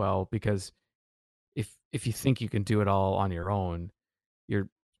people as well, because if you think you can do it all on your own, you're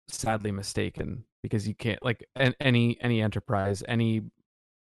sadly mistaken, because you can't, like, any enterprise, any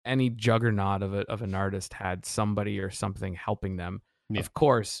juggernaut of an artist had somebody or something helping them. Yeah. Of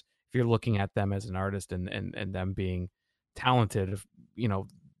course, if you're looking at them as an artist and them being talented, you know,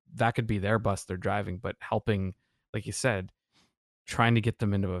 that could be their bus they're driving, but helping, like you said, trying to get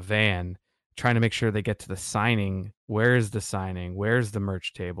them into a van, trying to make sure they get to the signing. Where's the signing? Where's the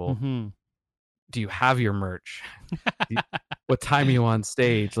merch table? Mm-hmm. Do you have your merch? What time are you on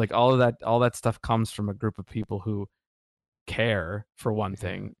stage? Like, all that stuff comes from a group of people who care, for one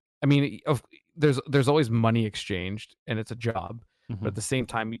thing. I mean, there's always money exchanged, and it's a job, Mm-hmm. but at the same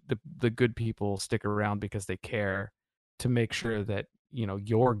time, the good people stick around because they care to make sure that, you know,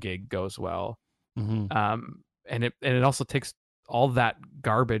 your gig goes well. Mm-hmm. And it also takes all that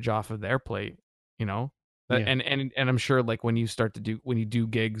garbage off of their plate, you know. Yeah. And I'm sure, like, when you do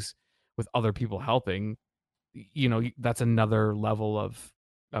gigs with other people helping, you know, that's another level of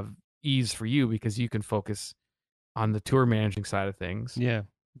ease for you, because you can focus on the tour managing side of things, Yeah.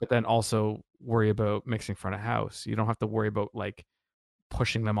 but then also worry about mixing front of house. You don't have to worry about, like,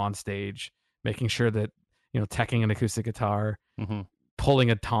 pushing them on stage, making sure that, you know, teching an acoustic guitar, Mm-hmm.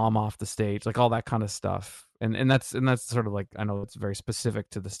 pulling a tom off the stage, like all that kind of stuff. And that's sort of, like, I know it's very specific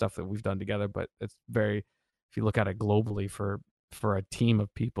to the stuff that we've done together, but it's very, if you look at it globally, for a team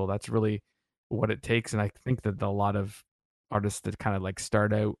of people, that's really what it takes. And I think that a lot of artists that kind of, like,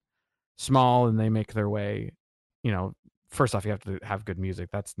 start out small and they make their way, you know, first off, you have to have good music.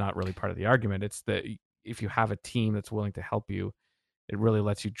 That's not really part of the argument. It's that if you have a team that's willing to help you, it really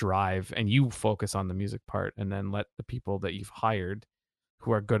lets you drive, and you focus on the music part, and then let the people that you've hired,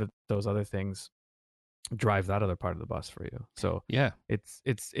 who are good at those other things, drive that other part of the bus for you. So Yeah.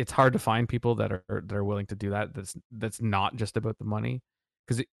 it's hard to find people that are willing to do that. That's not just about the money,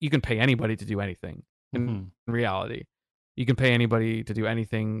 because you can pay anybody to do anything. Mm-hmm. In reality, you can pay anybody to do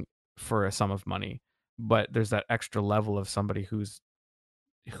anything for a sum of money, but there's that extra level of somebody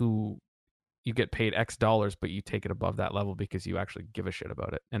who you get paid X dollars, but you take it above that level because you actually give a shit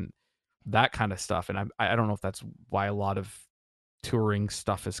about it, and that kind of stuff. And I don't know if that's why a lot of touring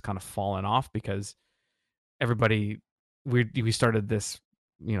stuff has kind of fallen off, because everybody, we started this,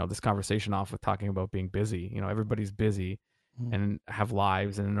 you know, this conversation off with talking about being busy. You know, everybody's busy Mm-hmm. and have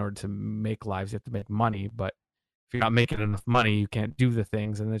lives, and in order to make lives, you have to make money. But if you're not making enough money, you can't do the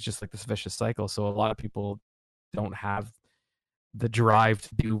things, and it's just like this vicious cycle. So a lot of people don't have the drive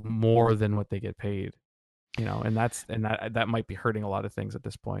to do more than what they get paid, you know, and that might be hurting a lot of things at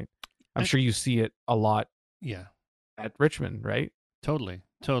this point. I'm I, sure you see it a lot yeah. at Richmond, right? Totally.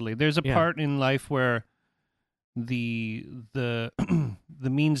 Totally. There's a Yeah. part in life where the the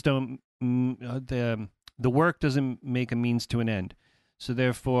means don't the work doesn't make a means to an end. So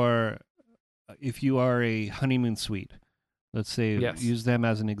therefore, if you are a honeymoon suite, let's say Yes. use them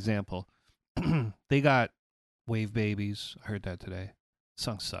as an example, they got Wave Babies. I heard that today.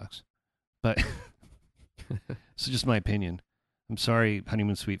 Song sucks, but it's just my opinion. I'm sorry,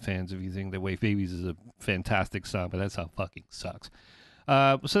 honeymoon suite fans, if you think that Wave Babies is a fantastic song, but that song fucking sucks.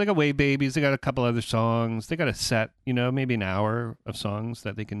 So they got Wave Babies. They got a couple other songs. They got a set, maybe an hour of songs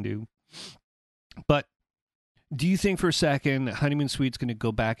that they can do. But do you think for a second that Honeymoon Suite's going to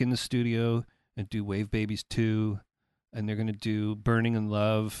go back in the studio and do Wave Babies 2, and they're going to do Burning in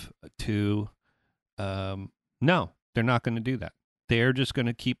Love 2? No, they're not going to do that. they're just going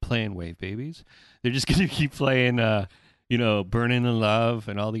to keep playing Wave Babies. They're just going to keep playing, Burning in Love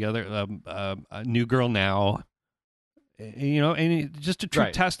and all the other New Girl Now. And just a true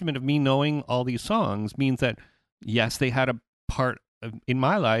testament of me knowing all these songs means that, yes, they had a part in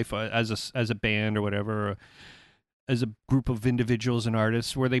my life as a band or whatever, or as a group of individuals and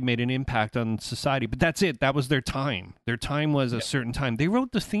artists where they made an impact on society. But that's it. That was their time. Their time was a certain time. They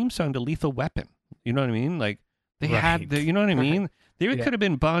wrote the theme song to Lethal Weapon. You know what I mean? Like, they had the, you know what I mean? They could have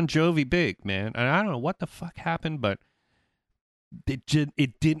been Bon Jovi big, man. And I don't know what the fuck happened, but it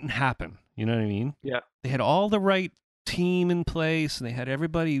didn't happen. You know what I mean? Yeah. They had all the right team in place, and they had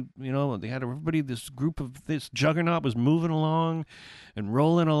everybody, this group of this juggernaut was moving along and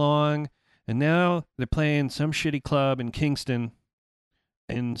rolling along, and now they're playing some shitty club in Kingston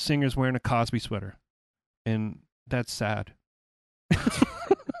and singers wearing a Cosby sweater, and that's sad.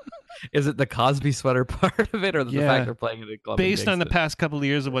 Is it the Cosby sweater part of it, or the fact they're playing at a club? Based on the past couple of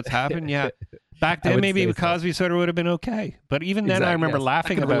years of what's happened, yeah. Back then, maybe the Cosby sweater would have been okay, but even then, I remember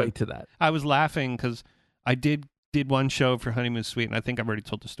laughing I about relate to that. I was laughing because I did one show for Honeymoon Suite, and I think I've already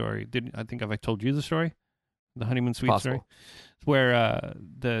told the story. Have I told you the story? The Honeymoon Suite story? Where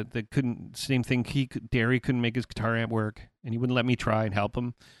the couldn't, same thing, Derry couldn't make his guitar amp work, and he wouldn't let me try and help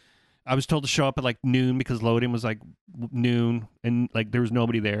him. I was told to show up at like noon because load-in was like noon, and like there was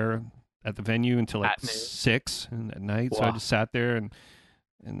nobody there at the venue until like 6 at night. Wow. So I just sat there, and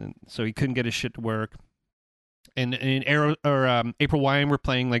then so he couldn't get his shit to work. And in April Wine were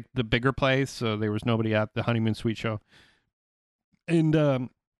playing like the bigger place, so there was nobody at the Honeymoon Suite show. And the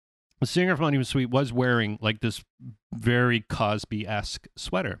singer from Honeymoon Suite was wearing like this very Cosby-esque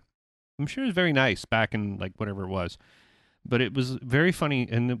sweater. I'm sure it was very nice back in like whatever it was, but it was very funny.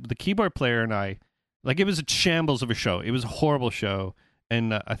 And the keyboard player and I, like, it was a shambles of a show. It was a horrible show.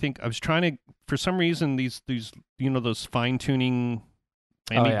 And I think I was trying to, for some reason, these those fine tuning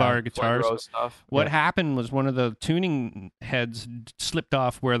bar guitars. What happened was one of the tuning heads slipped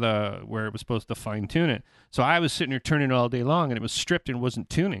off where it was supposed to fine tune it. So I was sitting there turning it all day long, and it was stripped and wasn't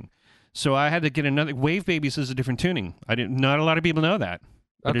tuning. So I had to get another. Wave Babies is a different tuning. Not a lot of people know that,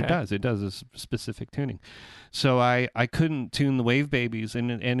 but it does. It does a specific tuning. So I couldn't tune the Wave Babies,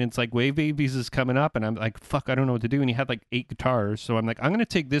 and it's like Wave Babies is coming up, and I'm like, fuck, I don't know what to do. And he had like 8 guitars, so I'm like, I'm gonna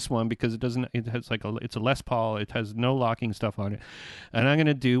take this one because it has like it's a Les Paul, it has no locking stuff on it, and I'm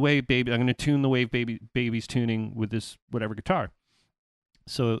gonna do Wave Baby. I'm gonna tune the Wave Babies tuning with this whatever guitar.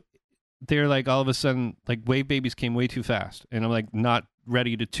 So they're like, all of a sudden, like Wave Babies came way too fast, and I'm like not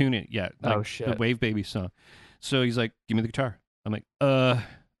ready to tune it yet. Like, oh shit, the Wave Babies song. So he's like, give me the guitar. I'm like,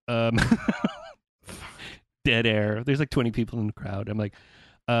 dead air. There's like 20 people in the crowd. I'm like,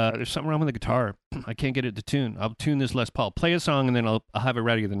 there's something wrong with the guitar. I can't get it to tune. I'll tune this Les Paul. Play a song, and then I'll have it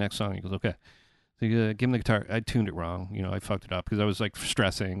ready for the next song. He goes, okay. So give him the guitar. I tuned it wrong. I fucked it up because I was like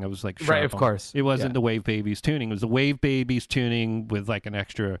stressing. I was like, right, of course. It wasn't the Wave Babies tuning. It was the Wave Babies tuning with like an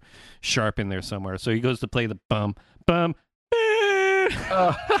extra sharp in there somewhere. So he goes to play the bum.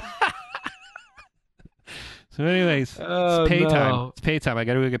 So anyways, it's pay time. It's pay time. I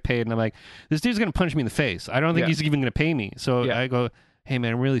got to go get paid. And I'm like, this dude's going to punch me in the face. I don't think he's even going to pay me. So I go, hey,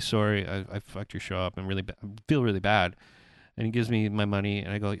 man, I'm really sorry. I fucked your show up. I feel really bad. And he gives me my money.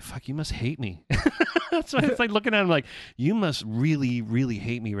 And I go, fuck, you must hate me. So it's like looking at him like, you must really, really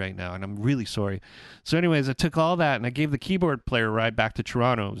hate me right now. And I'm really sorry. So anyways, I took all that and I gave the keyboard player a ride back to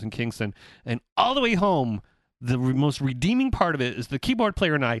Toronto. It was in Kingston. And all the way home, the most redeeming part of it is the keyboard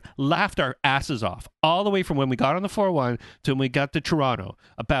player and I laughed our asses off all the way from when we got on the 401 to when we got to Toronto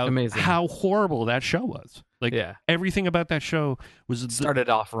about how horrible that show was. Like everything about that show was started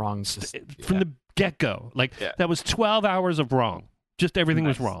off wrong from the get-go. Like that was 12 hours of wrong. Just everything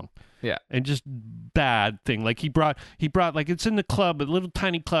was wrong. Yeah. And just bad thing. Like he brought like, it's in the club, a little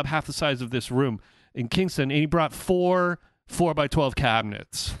tiny club half the size of this room in Kingston, and he brought 4 4x12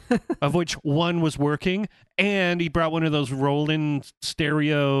 cabinets, of which one was working, and he brought one of those Roland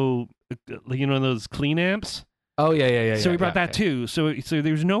stereo, those clean amps. Oh yeah. So he brought that too. So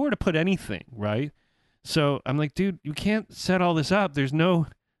there's nowhere to put anything, right? So I'm like, dude, you can't set all this up. There's no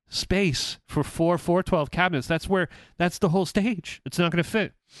space for 4 4x12 cabinets. That's the whole stage. It's not going to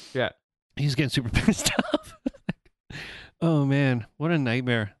fit. Yeah. He's getting super pissed off. Oh man, what a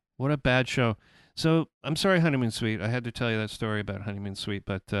nightmare. What a bad show. So I'm sorry, Honeymoon Suite. I had to tell you that story about Honeymoon Suite,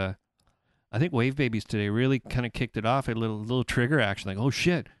 but I think Wave Babies today really kind of kicked it off. A little trigger action, like, oh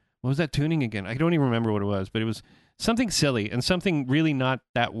shit, what was that tuning again? I don't even remember what it was, but it was something silly and something really not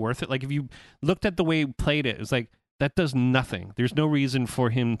that worth it. Like if you looked at the way he played it, it was like, that does nothing. There's no reason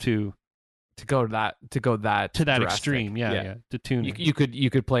for him to go that drastic. Extreme. Yeah. To tune. You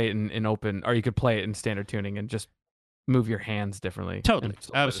could play it in open, or you could play it in standard tuning and just move your hands differently. Totally, and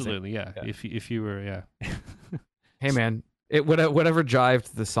still play the same. absolutely, yeah. Yeah. If you were, yeah. Hey man, it whatever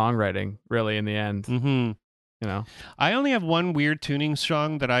jived the songwriting really in the end. Mm-hmm. You know. I only have one weird tuning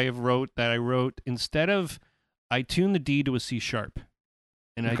song that I wrote instead of I tuned the D to a C sharp,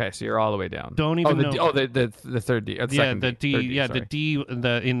 and I Okay, so you're all the way down. don't even know. The third D. Or the Yeah, second the D. D, Third D, yeah, sorry. the D,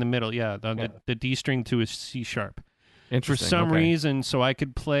 in the middle, yeah, Yeah. the D string to a C sharp. For Interesting. some okay. reason, so I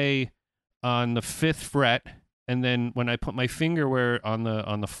could play on the 5th fret, and then when I put my finger on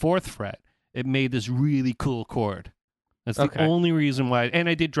the 4th fret, it made this really cool chord. That's the Okay. only reason why. And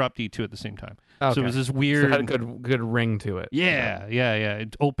I did drop D2 at the same time. Okay. So it was this So weird. it had a good ring to it. Yeah.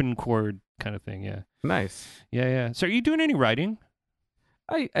 It's open chord kind of thing. Yeah. Nice. Yeah. So are you doing any writing?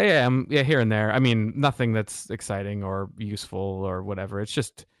 I am, here and there. I mean, nothing that's exciting or useful or whatever. It's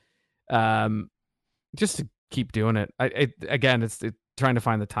just to keep doing it. Again, it's trying to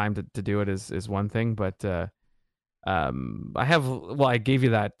find the time to do it is one thing, but I have. Well, I gave you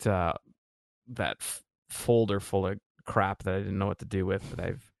that folder full of crap that I didn't know what to do with.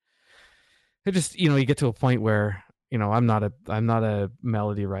 That I just you get to a point where I'm not a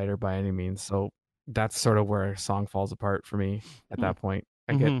melody writer by any means, so that's sort of where a song falls apart for me at that point.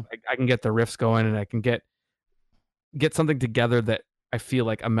 I can get the riffs going, and I can get something together that I feel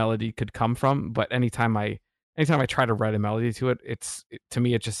like a melody could come from. But anytime I try to write a melody to it, to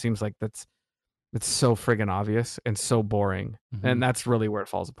me it just seems like it's so friggin' obvious and so boring. Mm-hmm. And that's really where it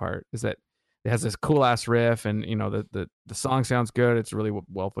falls apart, is that it has this cool ass riff, and the song sounds good. It's really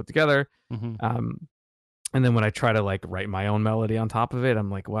well put together. Mm-hmm. And then when I try to like write my own melody on top of it, I'm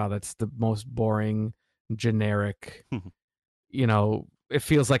like, wow, that's the most boring, generic. It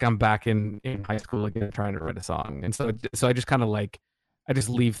feels like I'm back in high school again trying to write a song. And so I just kind of I just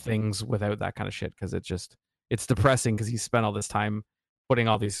leave things without that kind of shit, because it's depressing, because he spent all this time putting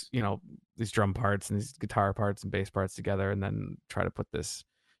all these these drum parts and these guitar parts and bass parts together, and then try to put this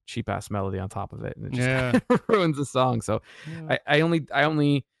cheap ass melody on top of it, and it just ruins the song. So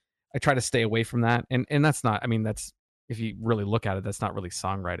I try to stay away from that, and that's not, I mean, that's, if you really look at it, that's not really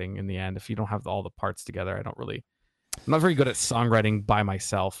songwriting in the end. If you don't have all the parts together, I'm not very good at songwriting by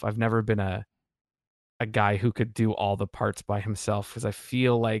myself. I've never been a guy who could do all the parts by himself, because I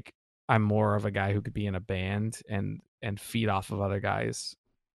feel like I'm more of a guy who could be in a band and feed off of other guys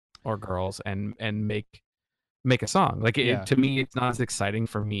or girls and make a song. To me, it's not as exciting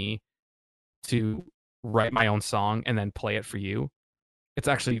for me to write my own song and then play it for you. It's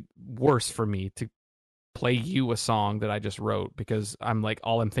actually worse for me to play you a song that I just wrote, because I'm like,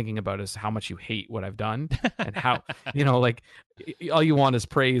 all I'm thinking about is how much you hate what I've done, and how like all you want is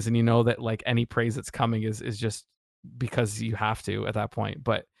praise, and that like any praise that's coming is just because you have to at that point.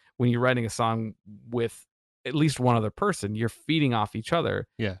 But when you're writing a song with at least one other person, you're feeding off each other.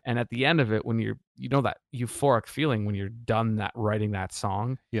 Yeah. And at the end of it, when you're that euphoric feeling when you're done writing that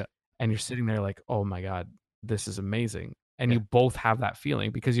song, yeah, and you're sitting there like, oh my God, this is amazing. And you both have that feeling,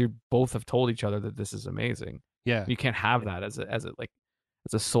 because you both have told each other that this is amazing. Yeah. You can't have that as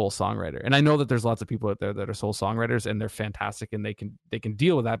a sole songwriter. And I know that there's lots of people out there that are sole songwriters, and they're fantastic, and they can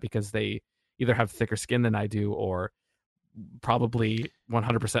deal with that, because they either have thicker skin than I do, or probably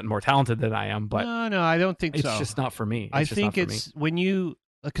 100% more talented than I am. But no, I don't think so. It's just not for me. I think it's when you,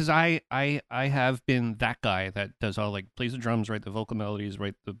 because I have been that guy that does all, like, plays the drums, write the vocal melodies,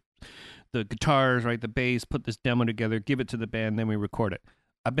 write the guitars, write the bass, put this demo together, give it to the band, then we record it.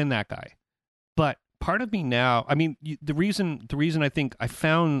 I've been that guy. But part of me now, I mean, the reason I think I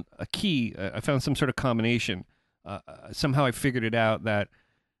found a key, I found some sort of combination. Somehow I figured it out, that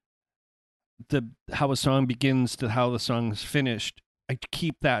how a song begins to how the song's finished, I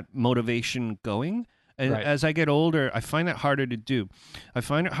keep that motivation going. And as I get older, I find that harder to do. I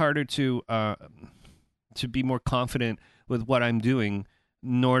find it harder to be more confident with what I'm doing.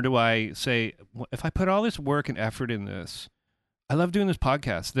 Nor do I say, if I put all this work and effort in this, I love doing this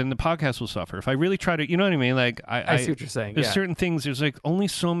podcast, then the podcast will suffer. If I really try to, you know what I mean? Like, I see what you're saying. There's certain things, there's like only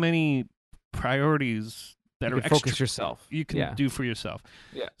so many priorities that you are focus yourself. You can do for yourself.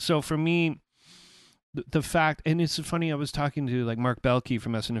 Yeah. So for me, the fact, and it's funny, I was talking to like Mark Belkey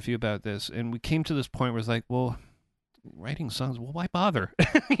from SNFU about this, and we came to this point where it's like, well, writing songs, well, why bother?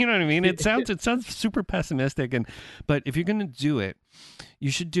 You know what I mean? It sounds super pessimistic, but if you're gonna do it,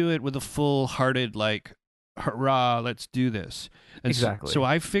 you should do it with a full-hearted, like, hurrah, let's do this. And exactly. So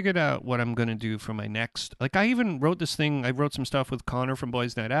I figured out what I'm gonna do for my next. Like, I even wrote this thing. I wrote some stuff with Connor from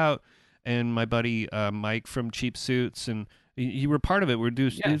Boys Night Out and my buddy Mike from Cheap Suits, and you were part of it.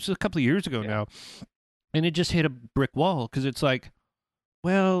 It was a couple of years ago now, and it just hit a brick wall, because it's like,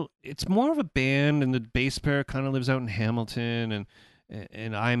 well, it's more of a band, and the bass player kind of lives out in Hamilton,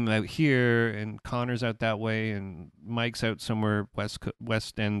 and I'm out here, and Connor's out that way, and Mike's out somewhere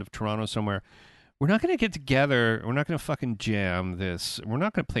west end of Toronto somewhere. We're not going to get together. We're not going to fucking jam this. We're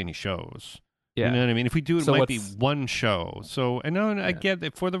not going to play any shows. You Yeah. know what I mean? If we do, it So might be what's one show. So I know, and I yeah. get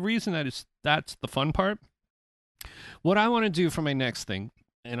that for the reason that's the fun part. What I want to do for my next thing,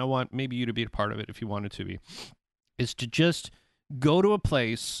 and I want maybe you to be a part of it if you wanted to be, is to just go to a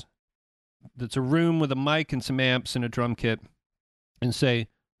place that's a room with a mic and some amps and a drum kit and say,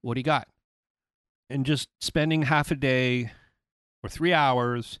 what do you got? And just spending half a day or 3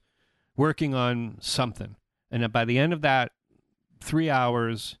 hours working on something. And then by the end of that 3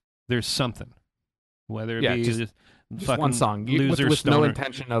 hours, there's something. Whether it Yeah, be just fucking one song loser with no stoner.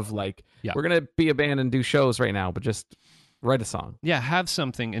 intention of like Yeah. we're gonna be a band and do shows right now, but just write a song. Yeah, have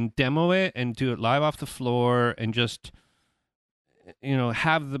something and demo it and do it live off the floor and just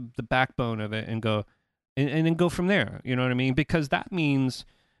have the backbone of it and go and then go from there. You know what I mean? Because that means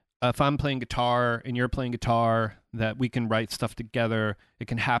if I'm playing guitar and you're playing guitar, that we can write stuff together. It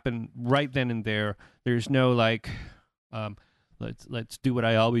can happen right then and there. There's no like, let's do what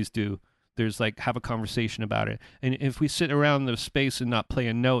I always do. There's like have a conversation about it. And if we sit around the space and not play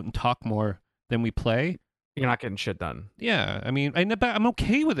a note and talk more than we play, You're not getting shit done. yeah, I mean, I'm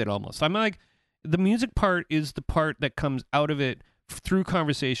okay with it almost. I'm like, the music part is the part that comes out of it through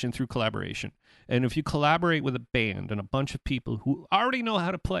conversation, through collaboration. And if you collaborate with a band and a bunch of people who already know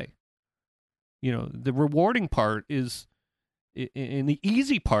how to play, the rewarding part is, and the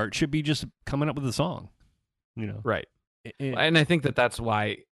easy part should be just coming up with a song, Right. It- And I think that that's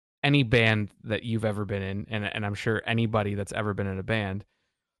why any band that you've ever been in, and I'm sure anybody that's ever been in a band,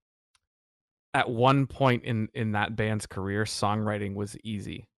 at one point in that band's career, songwriting was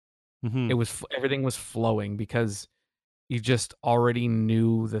easy. Mhm. It was everything was flowing because you just already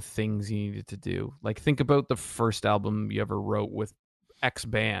knew the things you needed to do. Like think about the first album you ever wrote with X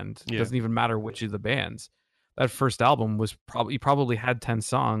band. It Yeah. doesn't even matter which of the bands. That first album was you probably had 10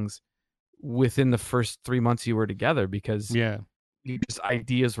 songs within the first 3 months you were together because Yeah. you just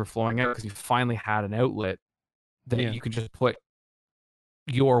ideas were flowing out because you finally had an outlet that Yeah. you could just put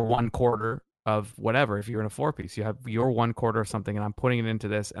your 1/4 of whatever. If you're in a 4-piece, you have your 1/4 of something, and I'm putting it into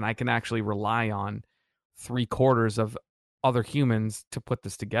this, and I can actually rely on 3/4 of other humans to put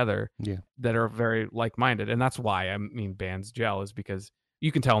this together. Yeah. That are very like-minded, and that's why I mean bands gel is because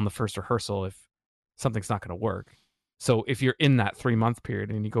you can tell in the first rehearsal if something's not going to work. So if you're in that 3-month period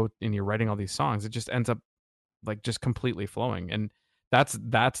and you go and you're writing all these songs, it just ends up like just completely flowing, and that's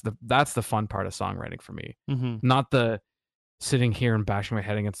the fun part of songwriting for me. Mm-hmm. Not the sitting here and bashing my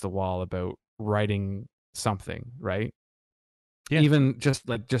head against the wall about writing something, right? Yeah. Even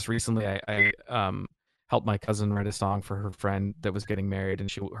just recently, I helped my cousin write a song for her friend that was getting married,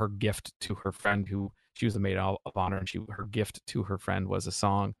 and her gift to her friend, who she was the maid of honor, and her gift to her friend was a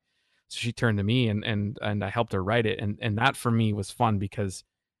song. So she turned to me and I helped her write it, and that for me was fun because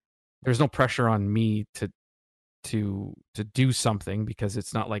there's no pressure on me to do something because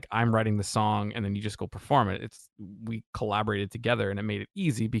it's not like I'm writing the song and then you just go perform it. It's we collaborated together and it made it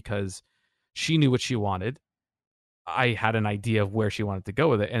easy because she knew what she wanted. I had an idea of where she wanted to go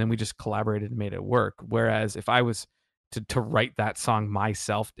with it, and then we just collaborated and made it work. Whereas if I was to write that song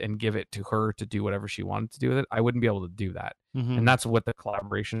myself and give it to her to do whatever she wanted to do with it, I wouldn't be able to do that. Mm-hmm. And that's what the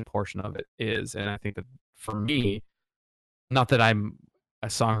collaboration portion of it is. And I think that for me, not that I'm a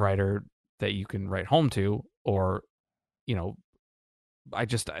songwriter that you can write home to, or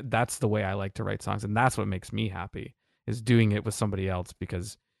that's the way I like to write songs, and that's what makes me happy, is doing it with somebody else,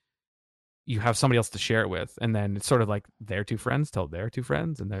 because you have somebody else to share it with, and then it's sort of like their two friends tell their two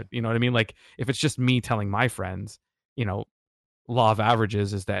friends, and they're, you know what I mean? Like if it's just me telling my friends, law of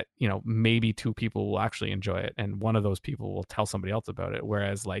averages is that maybe 2 people will actually enjoy it, and one of those people will tell somebody else about it.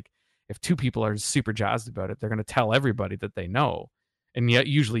 Whereas like if 2 people are super jazzed about it, they're going to tell everybody that they know, and yet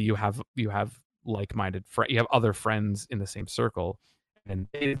usually you have like-minded you have other friends in the same circle, and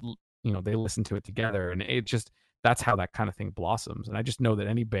they listen to it together, and it just, that's how that kind of thing blossoms. And I just know that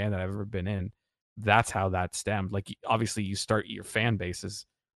any band that I've ever been in, that's how that stemmed. Like obviously you start your fan base is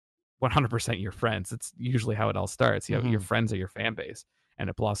 100% your friends. It's usually how it all starts. You have your friends are your fan base, and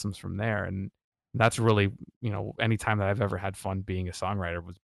it blossoms from there. And that's really, anytime that I've ever had fun being a songwriter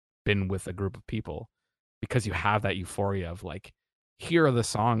was been with a group of people, because you have that euphoria of like, here are the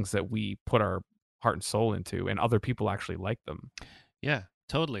songs that we put our heart and soul into, and other people actually like them. Yeah,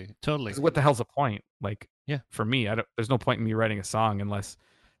 totally. 'Cause what the hell's the point? Like, yeah, for me, there's no point in me writing a song unless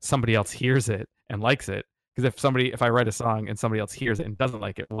somebody else hears it and likes it. Because if I write a song and somebody else hears it and doesn't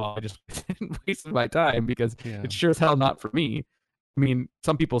like it, well, I just wasted my time, because it's sure as hell not for me. I mean,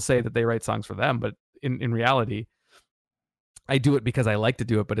 some people say that they write songs for them, but in reality, I do it because I like to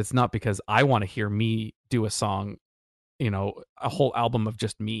do it, but it's not because I want to hear me do a song, a whole album of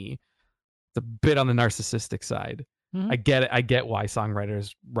just me. It's a bit on the narcissistic side. Mhm. I get it. I get why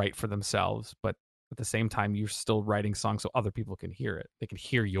songwriters write for themselves, but at the same time, you're still writing songs so other people can hear it. They can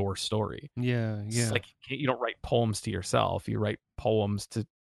hear your story. Yeah, It's yeah. like you don't write poems to yourself. You write poems to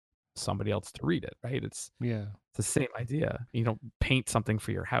somebody else to read it, right? It's Yeah. the same idea. You don't paint something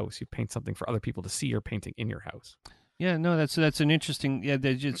for your house. You paint something for other people to see your painting in your house. Yeah, no, that's an interesting. Yeah,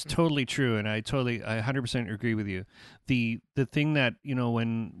 it's totally true, and I 100% agree with you. The thing that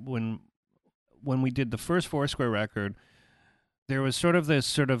when we did the first Foursquare record, there was sort of this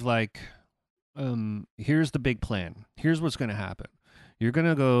sort of like, here's the big plan. Here's what's going to happen. You're going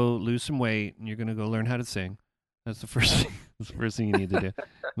to go lose some weight, and you're going to go learn how to sing. That's the first thing. That's the first thing you need to do.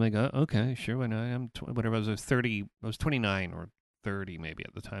 I'm like, oh, okay, sure. When whatever, I was 30. I was 29 or 30 maybe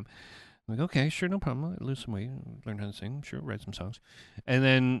at the time. I'm like, okay, sure, no problem. I'll lose some weight, learn how to sing, sure, write some songs. And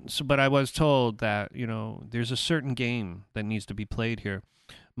then, but I was told that, there's a certain game that needs to be played here.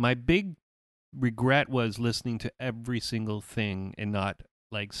 My big regret was listening to every single thing and not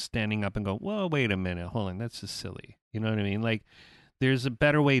like standing up and go, whoa, wait a minute, hold on, that's just silly. You know what I mean? Like, there's a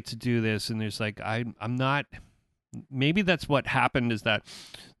better way to do this. And there's like, I'm not, maybe that's what happened, is that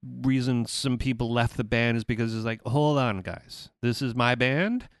reason some people left the band is because it's like, hold on, guys, this is my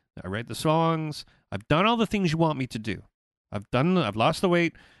band. I write the songs. I've done all the things you want me to do. I've lost the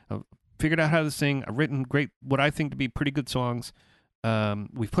weight. I've figured out how to sing. I've written what I think to be pretty good songs.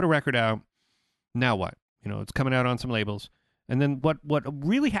 We've put a record out. Now what? It's coming out on some labels. And then what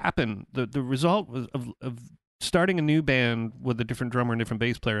really happened, the result was of starting a new band with a different drummer and different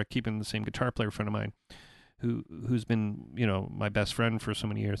bass player, keeping the same guitar player friend of mine, who's been, my best friend for so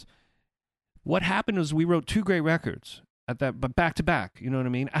many years. What happened was we wrote 2 great records but back to back, you know what I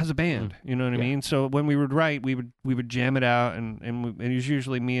mean? As a band, you know what I mean? So when we would write, we would jam it out, and it was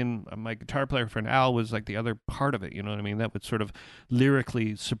usually me and my guitar player friend Al was like the other part of it, you know what I mean? That would sort of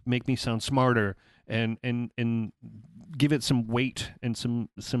lyrically make me sound smarter and give it some weight and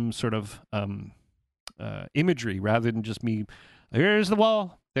some sort of imagery rather than just me. Here's the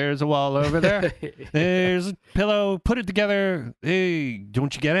wall. There's a wall over there. There's a pillow. Put it together. Hey,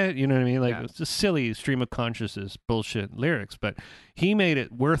 don't you get it? You know what I mean? Like, it's just silly stream of consciousness bullshit lyrics, but he made it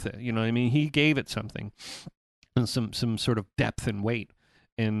worth it. You know what I mean? He gave it something and some sort of depth and weight.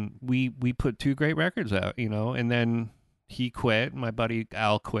 And we put 2 great records out, and then he quit. My buddy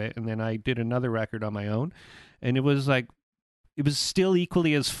Al quit. And then I did another record on my own. And it was still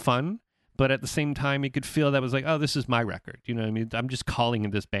equally as fun. But at the same time, you could feel that was like, oh, this is my record. You know what I mean? I'm just calling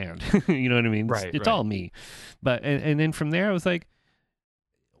it this band. You know what I mean? It's all me. But and then from there, I was like,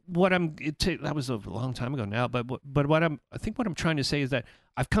 that was a long time ago now. But I think what I'm trying to say is that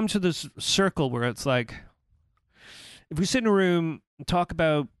I've come to this circle where it's like, if we sit in a room and talk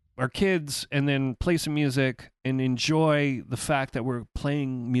about our kids and then play some music and enjoy the fact that we're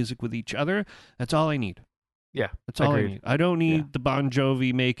playing music with each other, that's all I need. Yeah, that's all I need. I don't need the Bon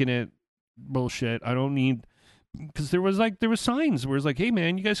Jovi making it bullshit. I don't need, because there was signs where it's like, hey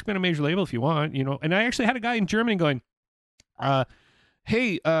man, you guys can be on a major label if you want, and I actually had a guy in Germany going,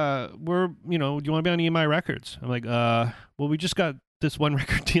 hey, we're, do you want to be on EMI Records? I'm like, well, we just got this one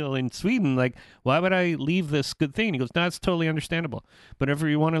record deal in Sweden. Like, why would I leave this good thing? He goes, no, it's totally understandable. But if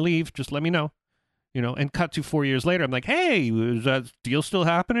you want to leave, just let me know. And cut to 4 years later, I'm like, hey, is that deal still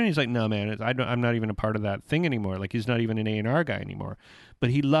happening? He's like, no, man, I'm not even a part of that thing anymore. Like, he's not even an A&R guy anymore. But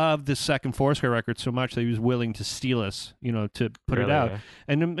he loved this second Foursquare record so much that he was willing to steal us, to put it out. Yeah.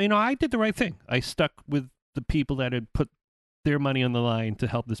 And, I did the right thing. I stuck with the people that had put their money on the line to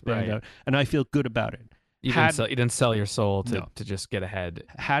help this band out. And I feel good about it. You didn't sell your soul to just get ahead.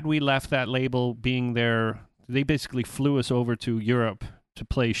 Had we left that label being there, they basically flew us over to Europe to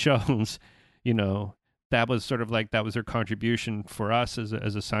play shows. That was sort of like, that was their contribution for us as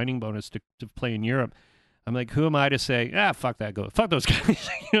a signing bonus to play in Europe. I'm like, who am I to say, fuck that, fuck those guys.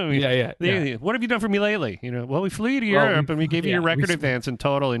 Yeah. What have you done for me lately? Well, we flew you to Europe and we gave you your record advance in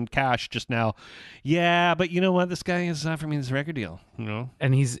total in cash just now. Yeah, but you know what? This guy has offered me this record deal,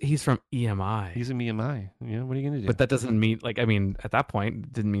 And he's from EMI. He's in EMI. What are you going to do? But that doesn't mean, at that point,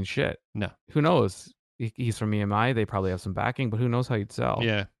 it didn't mean shit. No. Who knows? He's from EMI. They probably have some backing, but who knows how you'd sell?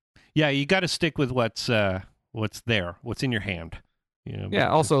 Yeah. Yeah, you got to stick with what's there, what's in your hand. Yeah.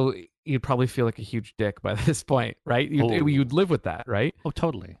 Also, you'd probably feel like a huge dick by this point, right? You'd live with that, right? Oh,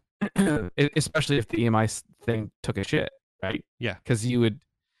 totally. Especially if the EMI thing took a shit, right? Yeah. Because you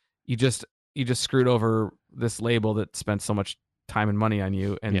just screwed over this label that spent so much time and money on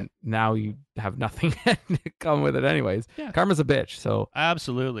you, and Yeah. now you have nothing to come with it anyways. Yeah. Karma's a bitch. So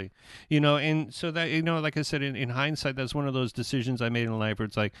Absolutely. And so that, like I said, in hindsight, that's one of those decisions I made in life where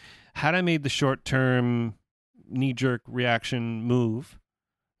it's like, had I made the short term knee jerk reaction move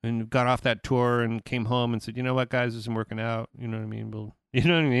and got off that tour and came home and said, you know what, guys, this isn't working out. You know what I mean? You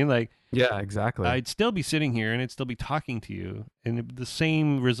know what I mean? Like, yeah, exactly. I'd still be sitting here and I'd still be talking to you, and the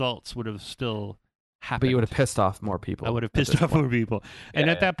same results would have still happened. But you would have pissed off more people. I would have pissed off more people. And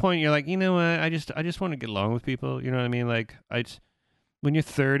Yeah, at that point, you're like, you know what? I just want to get along with people. You know what I mean? Like, when you're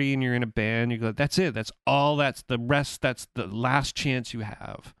 30 and you're in a band, you go, that's it. That's all. That's the rest. That's the last chance you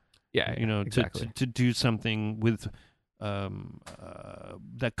have. Yeah, exactly. to do something with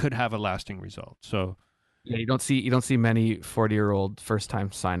that could have a lasting result. So yeah, you don't see many 40-year-old first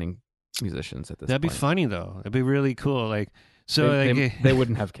time signing musicians at this that'd be point. funny though. It'd be really cool. Like, so they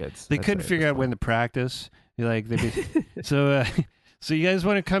wouldn't have kids. They couldn't figure out when to practice. Like, so you guys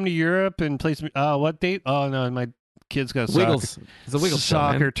want to come to Europe and play some? Oh, what date? Oh no, my kid's got Wiggles. It's a Wiggles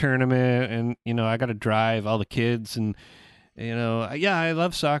soccer show, tournament, and I got to drive all the kids, and yeah, I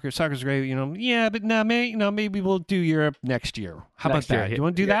love soccer. Soccer's great. Yeah, but now maybe we'll do Europe next year. How about that? Do you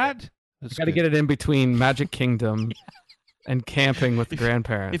want to do that? You got to get it in between Magic Kingdom and camping with the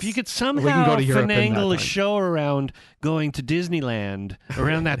grandparents. If you could somehow go to Europe finagle a show around going to Disneyland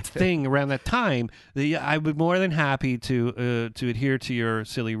around that thing around that time, I would be more than happy to adhere to your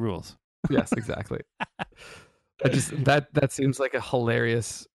silly rules. Yes, exactly. That seems like a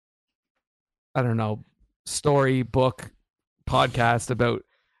hilarious, I don't know, story, book, podcast about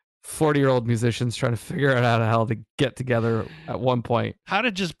 40-year-old musicians trying to figure out how the hell to get together at one point. How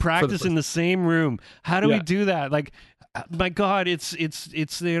to just practice in the same room. How do we do that? Like, my God, it's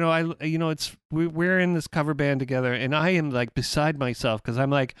we're in this cover band together, and I am like beside myself because I'm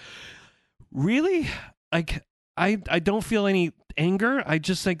like, really? Like, I don't feel any anger.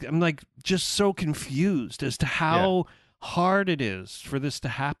 I'm like just so confused as to how hard it is for this to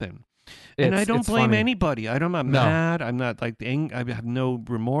happen. And I don't blame anybody. I'm not mad. I'm not like I have no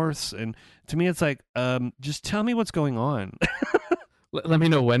remorse. And to me, it's like, just tell me what's going on. Let me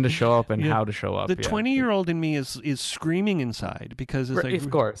know when to show up and how to show up. The 20-year-old in me is screaming inside because it's like, of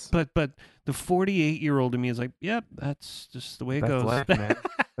course. But the 48-year-old in me is like, yep, that's just the way it goes. Life, man.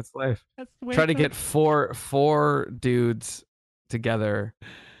 That's life. That's the way Try to get four dudes together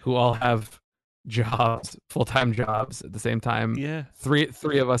who all have jobs, full-time jobs at the same time. Yeah.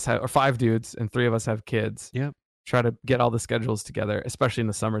 Three of us have, or 5 dudes, and 3 of us have kids. Yep. Try to get all the schedules together, especially in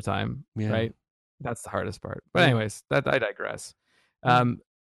the summertime. Yeah. Right. That's the hardest part. But anyways, I digress. I'm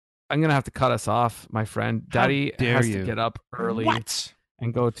gonna have to cut us off, my friend. Daddy has to get up early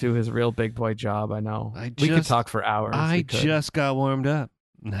and go to his real big boy job. I know. We could talk for hours. I just got warmed up.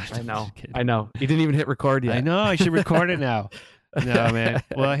 I know. You didn't even hit record yet. I know. I should record it now. No, man.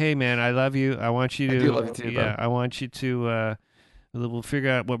 Well, hey, man, I love you. I want you to. I do love you too, bro. I want you to. We'll figure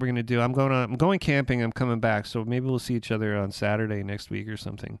out what we're gonna do. I'm going camping. I'm coming back, so maybe we'll see each other on Saturday next week or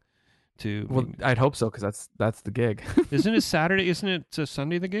something. Well, I'd hope so, because that's the gig. Isn't it Saturday? Isn't it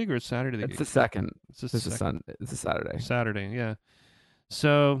Sunday the gig, or it's Saturday the gig? It's the second. It's a Saturday. Saturday, yeah.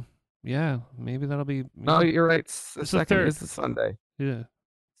 So yeah, maybe that'll be. No, you're right. The second is the Sunday. Yeah.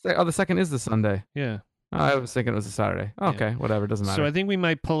 Oh, the second is the Sunday. Yeah. Oh, I was thinking it was a Saturday. Oh, okay, whatever, doesn't matter. So I think we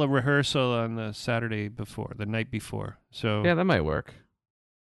might pull a rehearsal on the Saturday before, the night before. So yeah, that might work.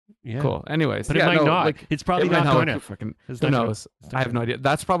 Yeah. Cool. Anyways, but it might not. Like, it's probably not going to. Who knows? I have no idea.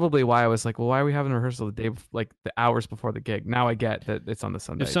 That's probably why I was like, well, why are we having a rehearsal the day, like the hours before the gig? Now I get that it's on the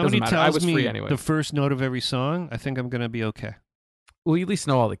Sunday. If somebody tells me the first note of every song, I think I'm going to be okay. Well, you at least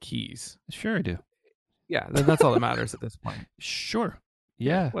know all the keys. Sure, I do. Yeah, that's all that matters at this point. Sure.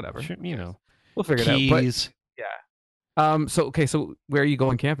 Yeah. Whatever. Sure, we'll figure keys. It out. But, yeah. So where are you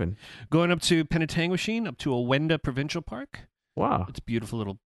going camping? Going up to Penetanguishene, up to Owenda Provincial Park. Wow. It's a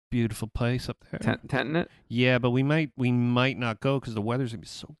beautiful place up there. Tenting it? Yeah, but we might not go because the weather's gonna be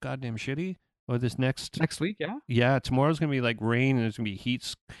so goddamn shitty. Or this next week, yeah. Yeah, tomorrow's gonna be like rain, and there's gonna be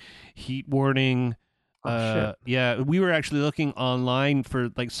heat warning. Shit. Yeah, we were actually looking online for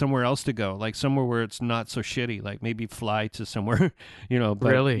like somewhere else to go, like somewhere where it's not so shitty, like maybe fly to somewhere, But,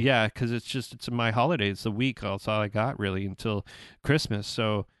 really? Yeah, because it's my holiday. It's a week. That's all I got really until Christmas.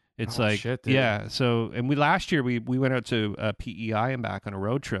 So. It's shit, yeah. So, and last year we went out to PEI and back on a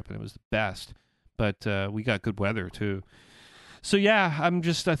road trip, and it was the best. But we got good weather too. So yeah,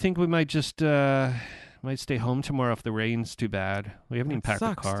 I think we might just might stay home tomorrow if the rain's too bad. We haven't even packed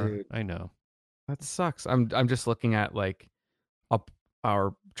the car. Dude. I know. That sucks. I'm just looking at like up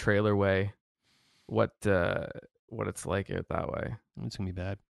our trailer way, what it's like out that way. It's gonna be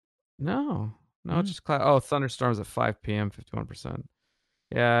bad. No, No, it's just cloud. Oh, thunderstorms at 5 p.m. 51%.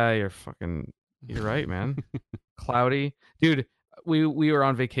 Yeah, you're right, man. Cloudy, dude. We were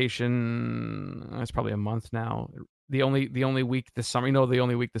on vacation. It's probably a month now. The only week this summer, the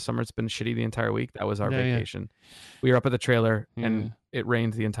only week this summer it's been shitty the entire week. That was our vacation. We were up at the trailer and it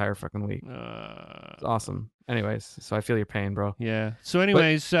rained the entire fucking week. It's awesome. Anyways, so I feel your pain, bro. Yeah. So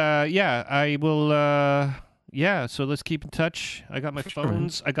anyways, I will. So let's keep in touch. I got my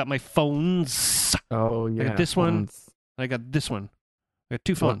phones. Sure. I got my phones. Oh yeah. I got this one. I got this one. I got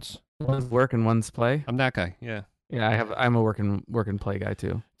two phones. One's work and one's play. I'm that guy. Yeah. Yeah, I'm a work and play guy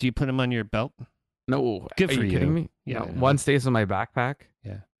too. Do you put them on your belt? No. Good for you. Kidding me? Yeah. No. One stays in my backpack.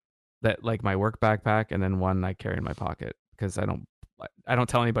 Yeah. That like my work backpack, and then one I carry in my pocket because I don't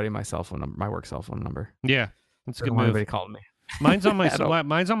tell anybody my cell phone number, my work cell phone number. Yeah, that's a good move. move. Anybody called me. Mine's on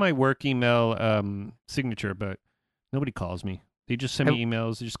my work email signature, but nobody calls me. They just send me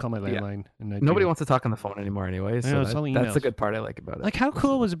emails. They just call my landline. And nobody wants to talk on the phone anymore anyway. So that's the good part I like about it. Like, how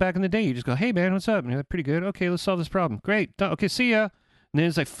cool was it back in the day? You just go, hey, man, what's up? And you're like, pretty good. Okay, let's solve this problem. Great. Okay, see ya. And then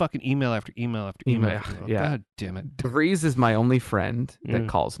it's like fucking email after email after email. Yeah. God damn it. DeVries is my only friend that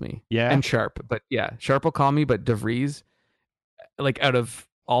calls me. Yeah. And Sharp. But yeah, Sharp will call me, but DeVries, like out of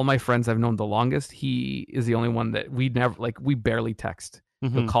all my friends I've known the longest, he is the only one that we barely text.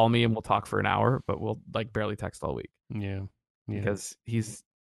 Mm-hmm. He'll call me and we'll talk for an hour, but we'll like barely text all week. Yeah. Because he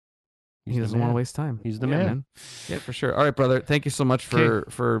doesn't want to waste time. He's the man. Yeah, for sure. All right, brother. Thank you so much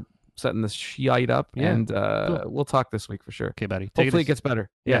for setting this shite up. Yeah. And cool. We'll talk this week for sure. Okay, buddy. Hopefully it gets better.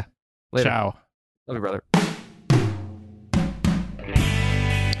 Yeah. Later. Ciao. Love you, brother.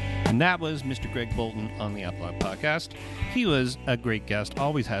 And that was Mr. Greg Bolton on the Apolog Podcast. He was a great guest,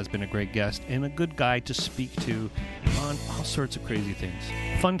 always has been a great guest, and a good guy to speak to on all sorts of crazy things.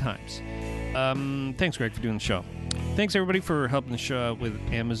 Fun times. Thanks, Greg, for doing the show. Thanks, everybody, for helping the show out with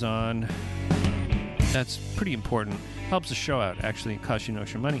Amazon. That's pretty important. Helps the show out, actually. It costs you no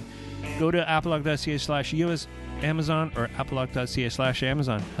extra money. Go to apolog.ca/US Amazon or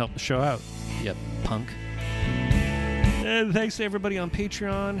apolog.ca/Amazon. Help the show out. Yep, punk. And thanks to everybody on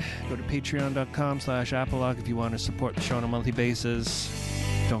Patreon. Go to patreon.com/Apolog if you want to support the show on a monthly basis.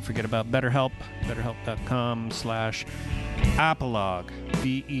 Don't forget about BetterHelp. BetterHelp.com/Apolog.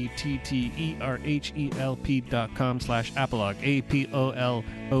 BetterHelp.com/Apolog.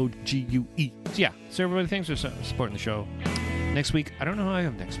 APOLOGUE. So everybody, thanks for supporting the show. Next week, I don't know how I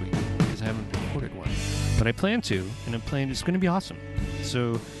have next week because I haven't recorded one, but I plan to, and I'm planning it's going to be awesome.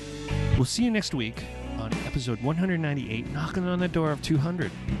 So we'll see you next week on episode 198, knocking on the door of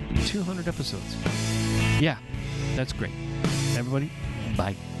 200 episodes. Yeah, that's great. Everybody,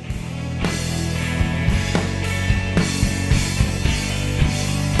 bye.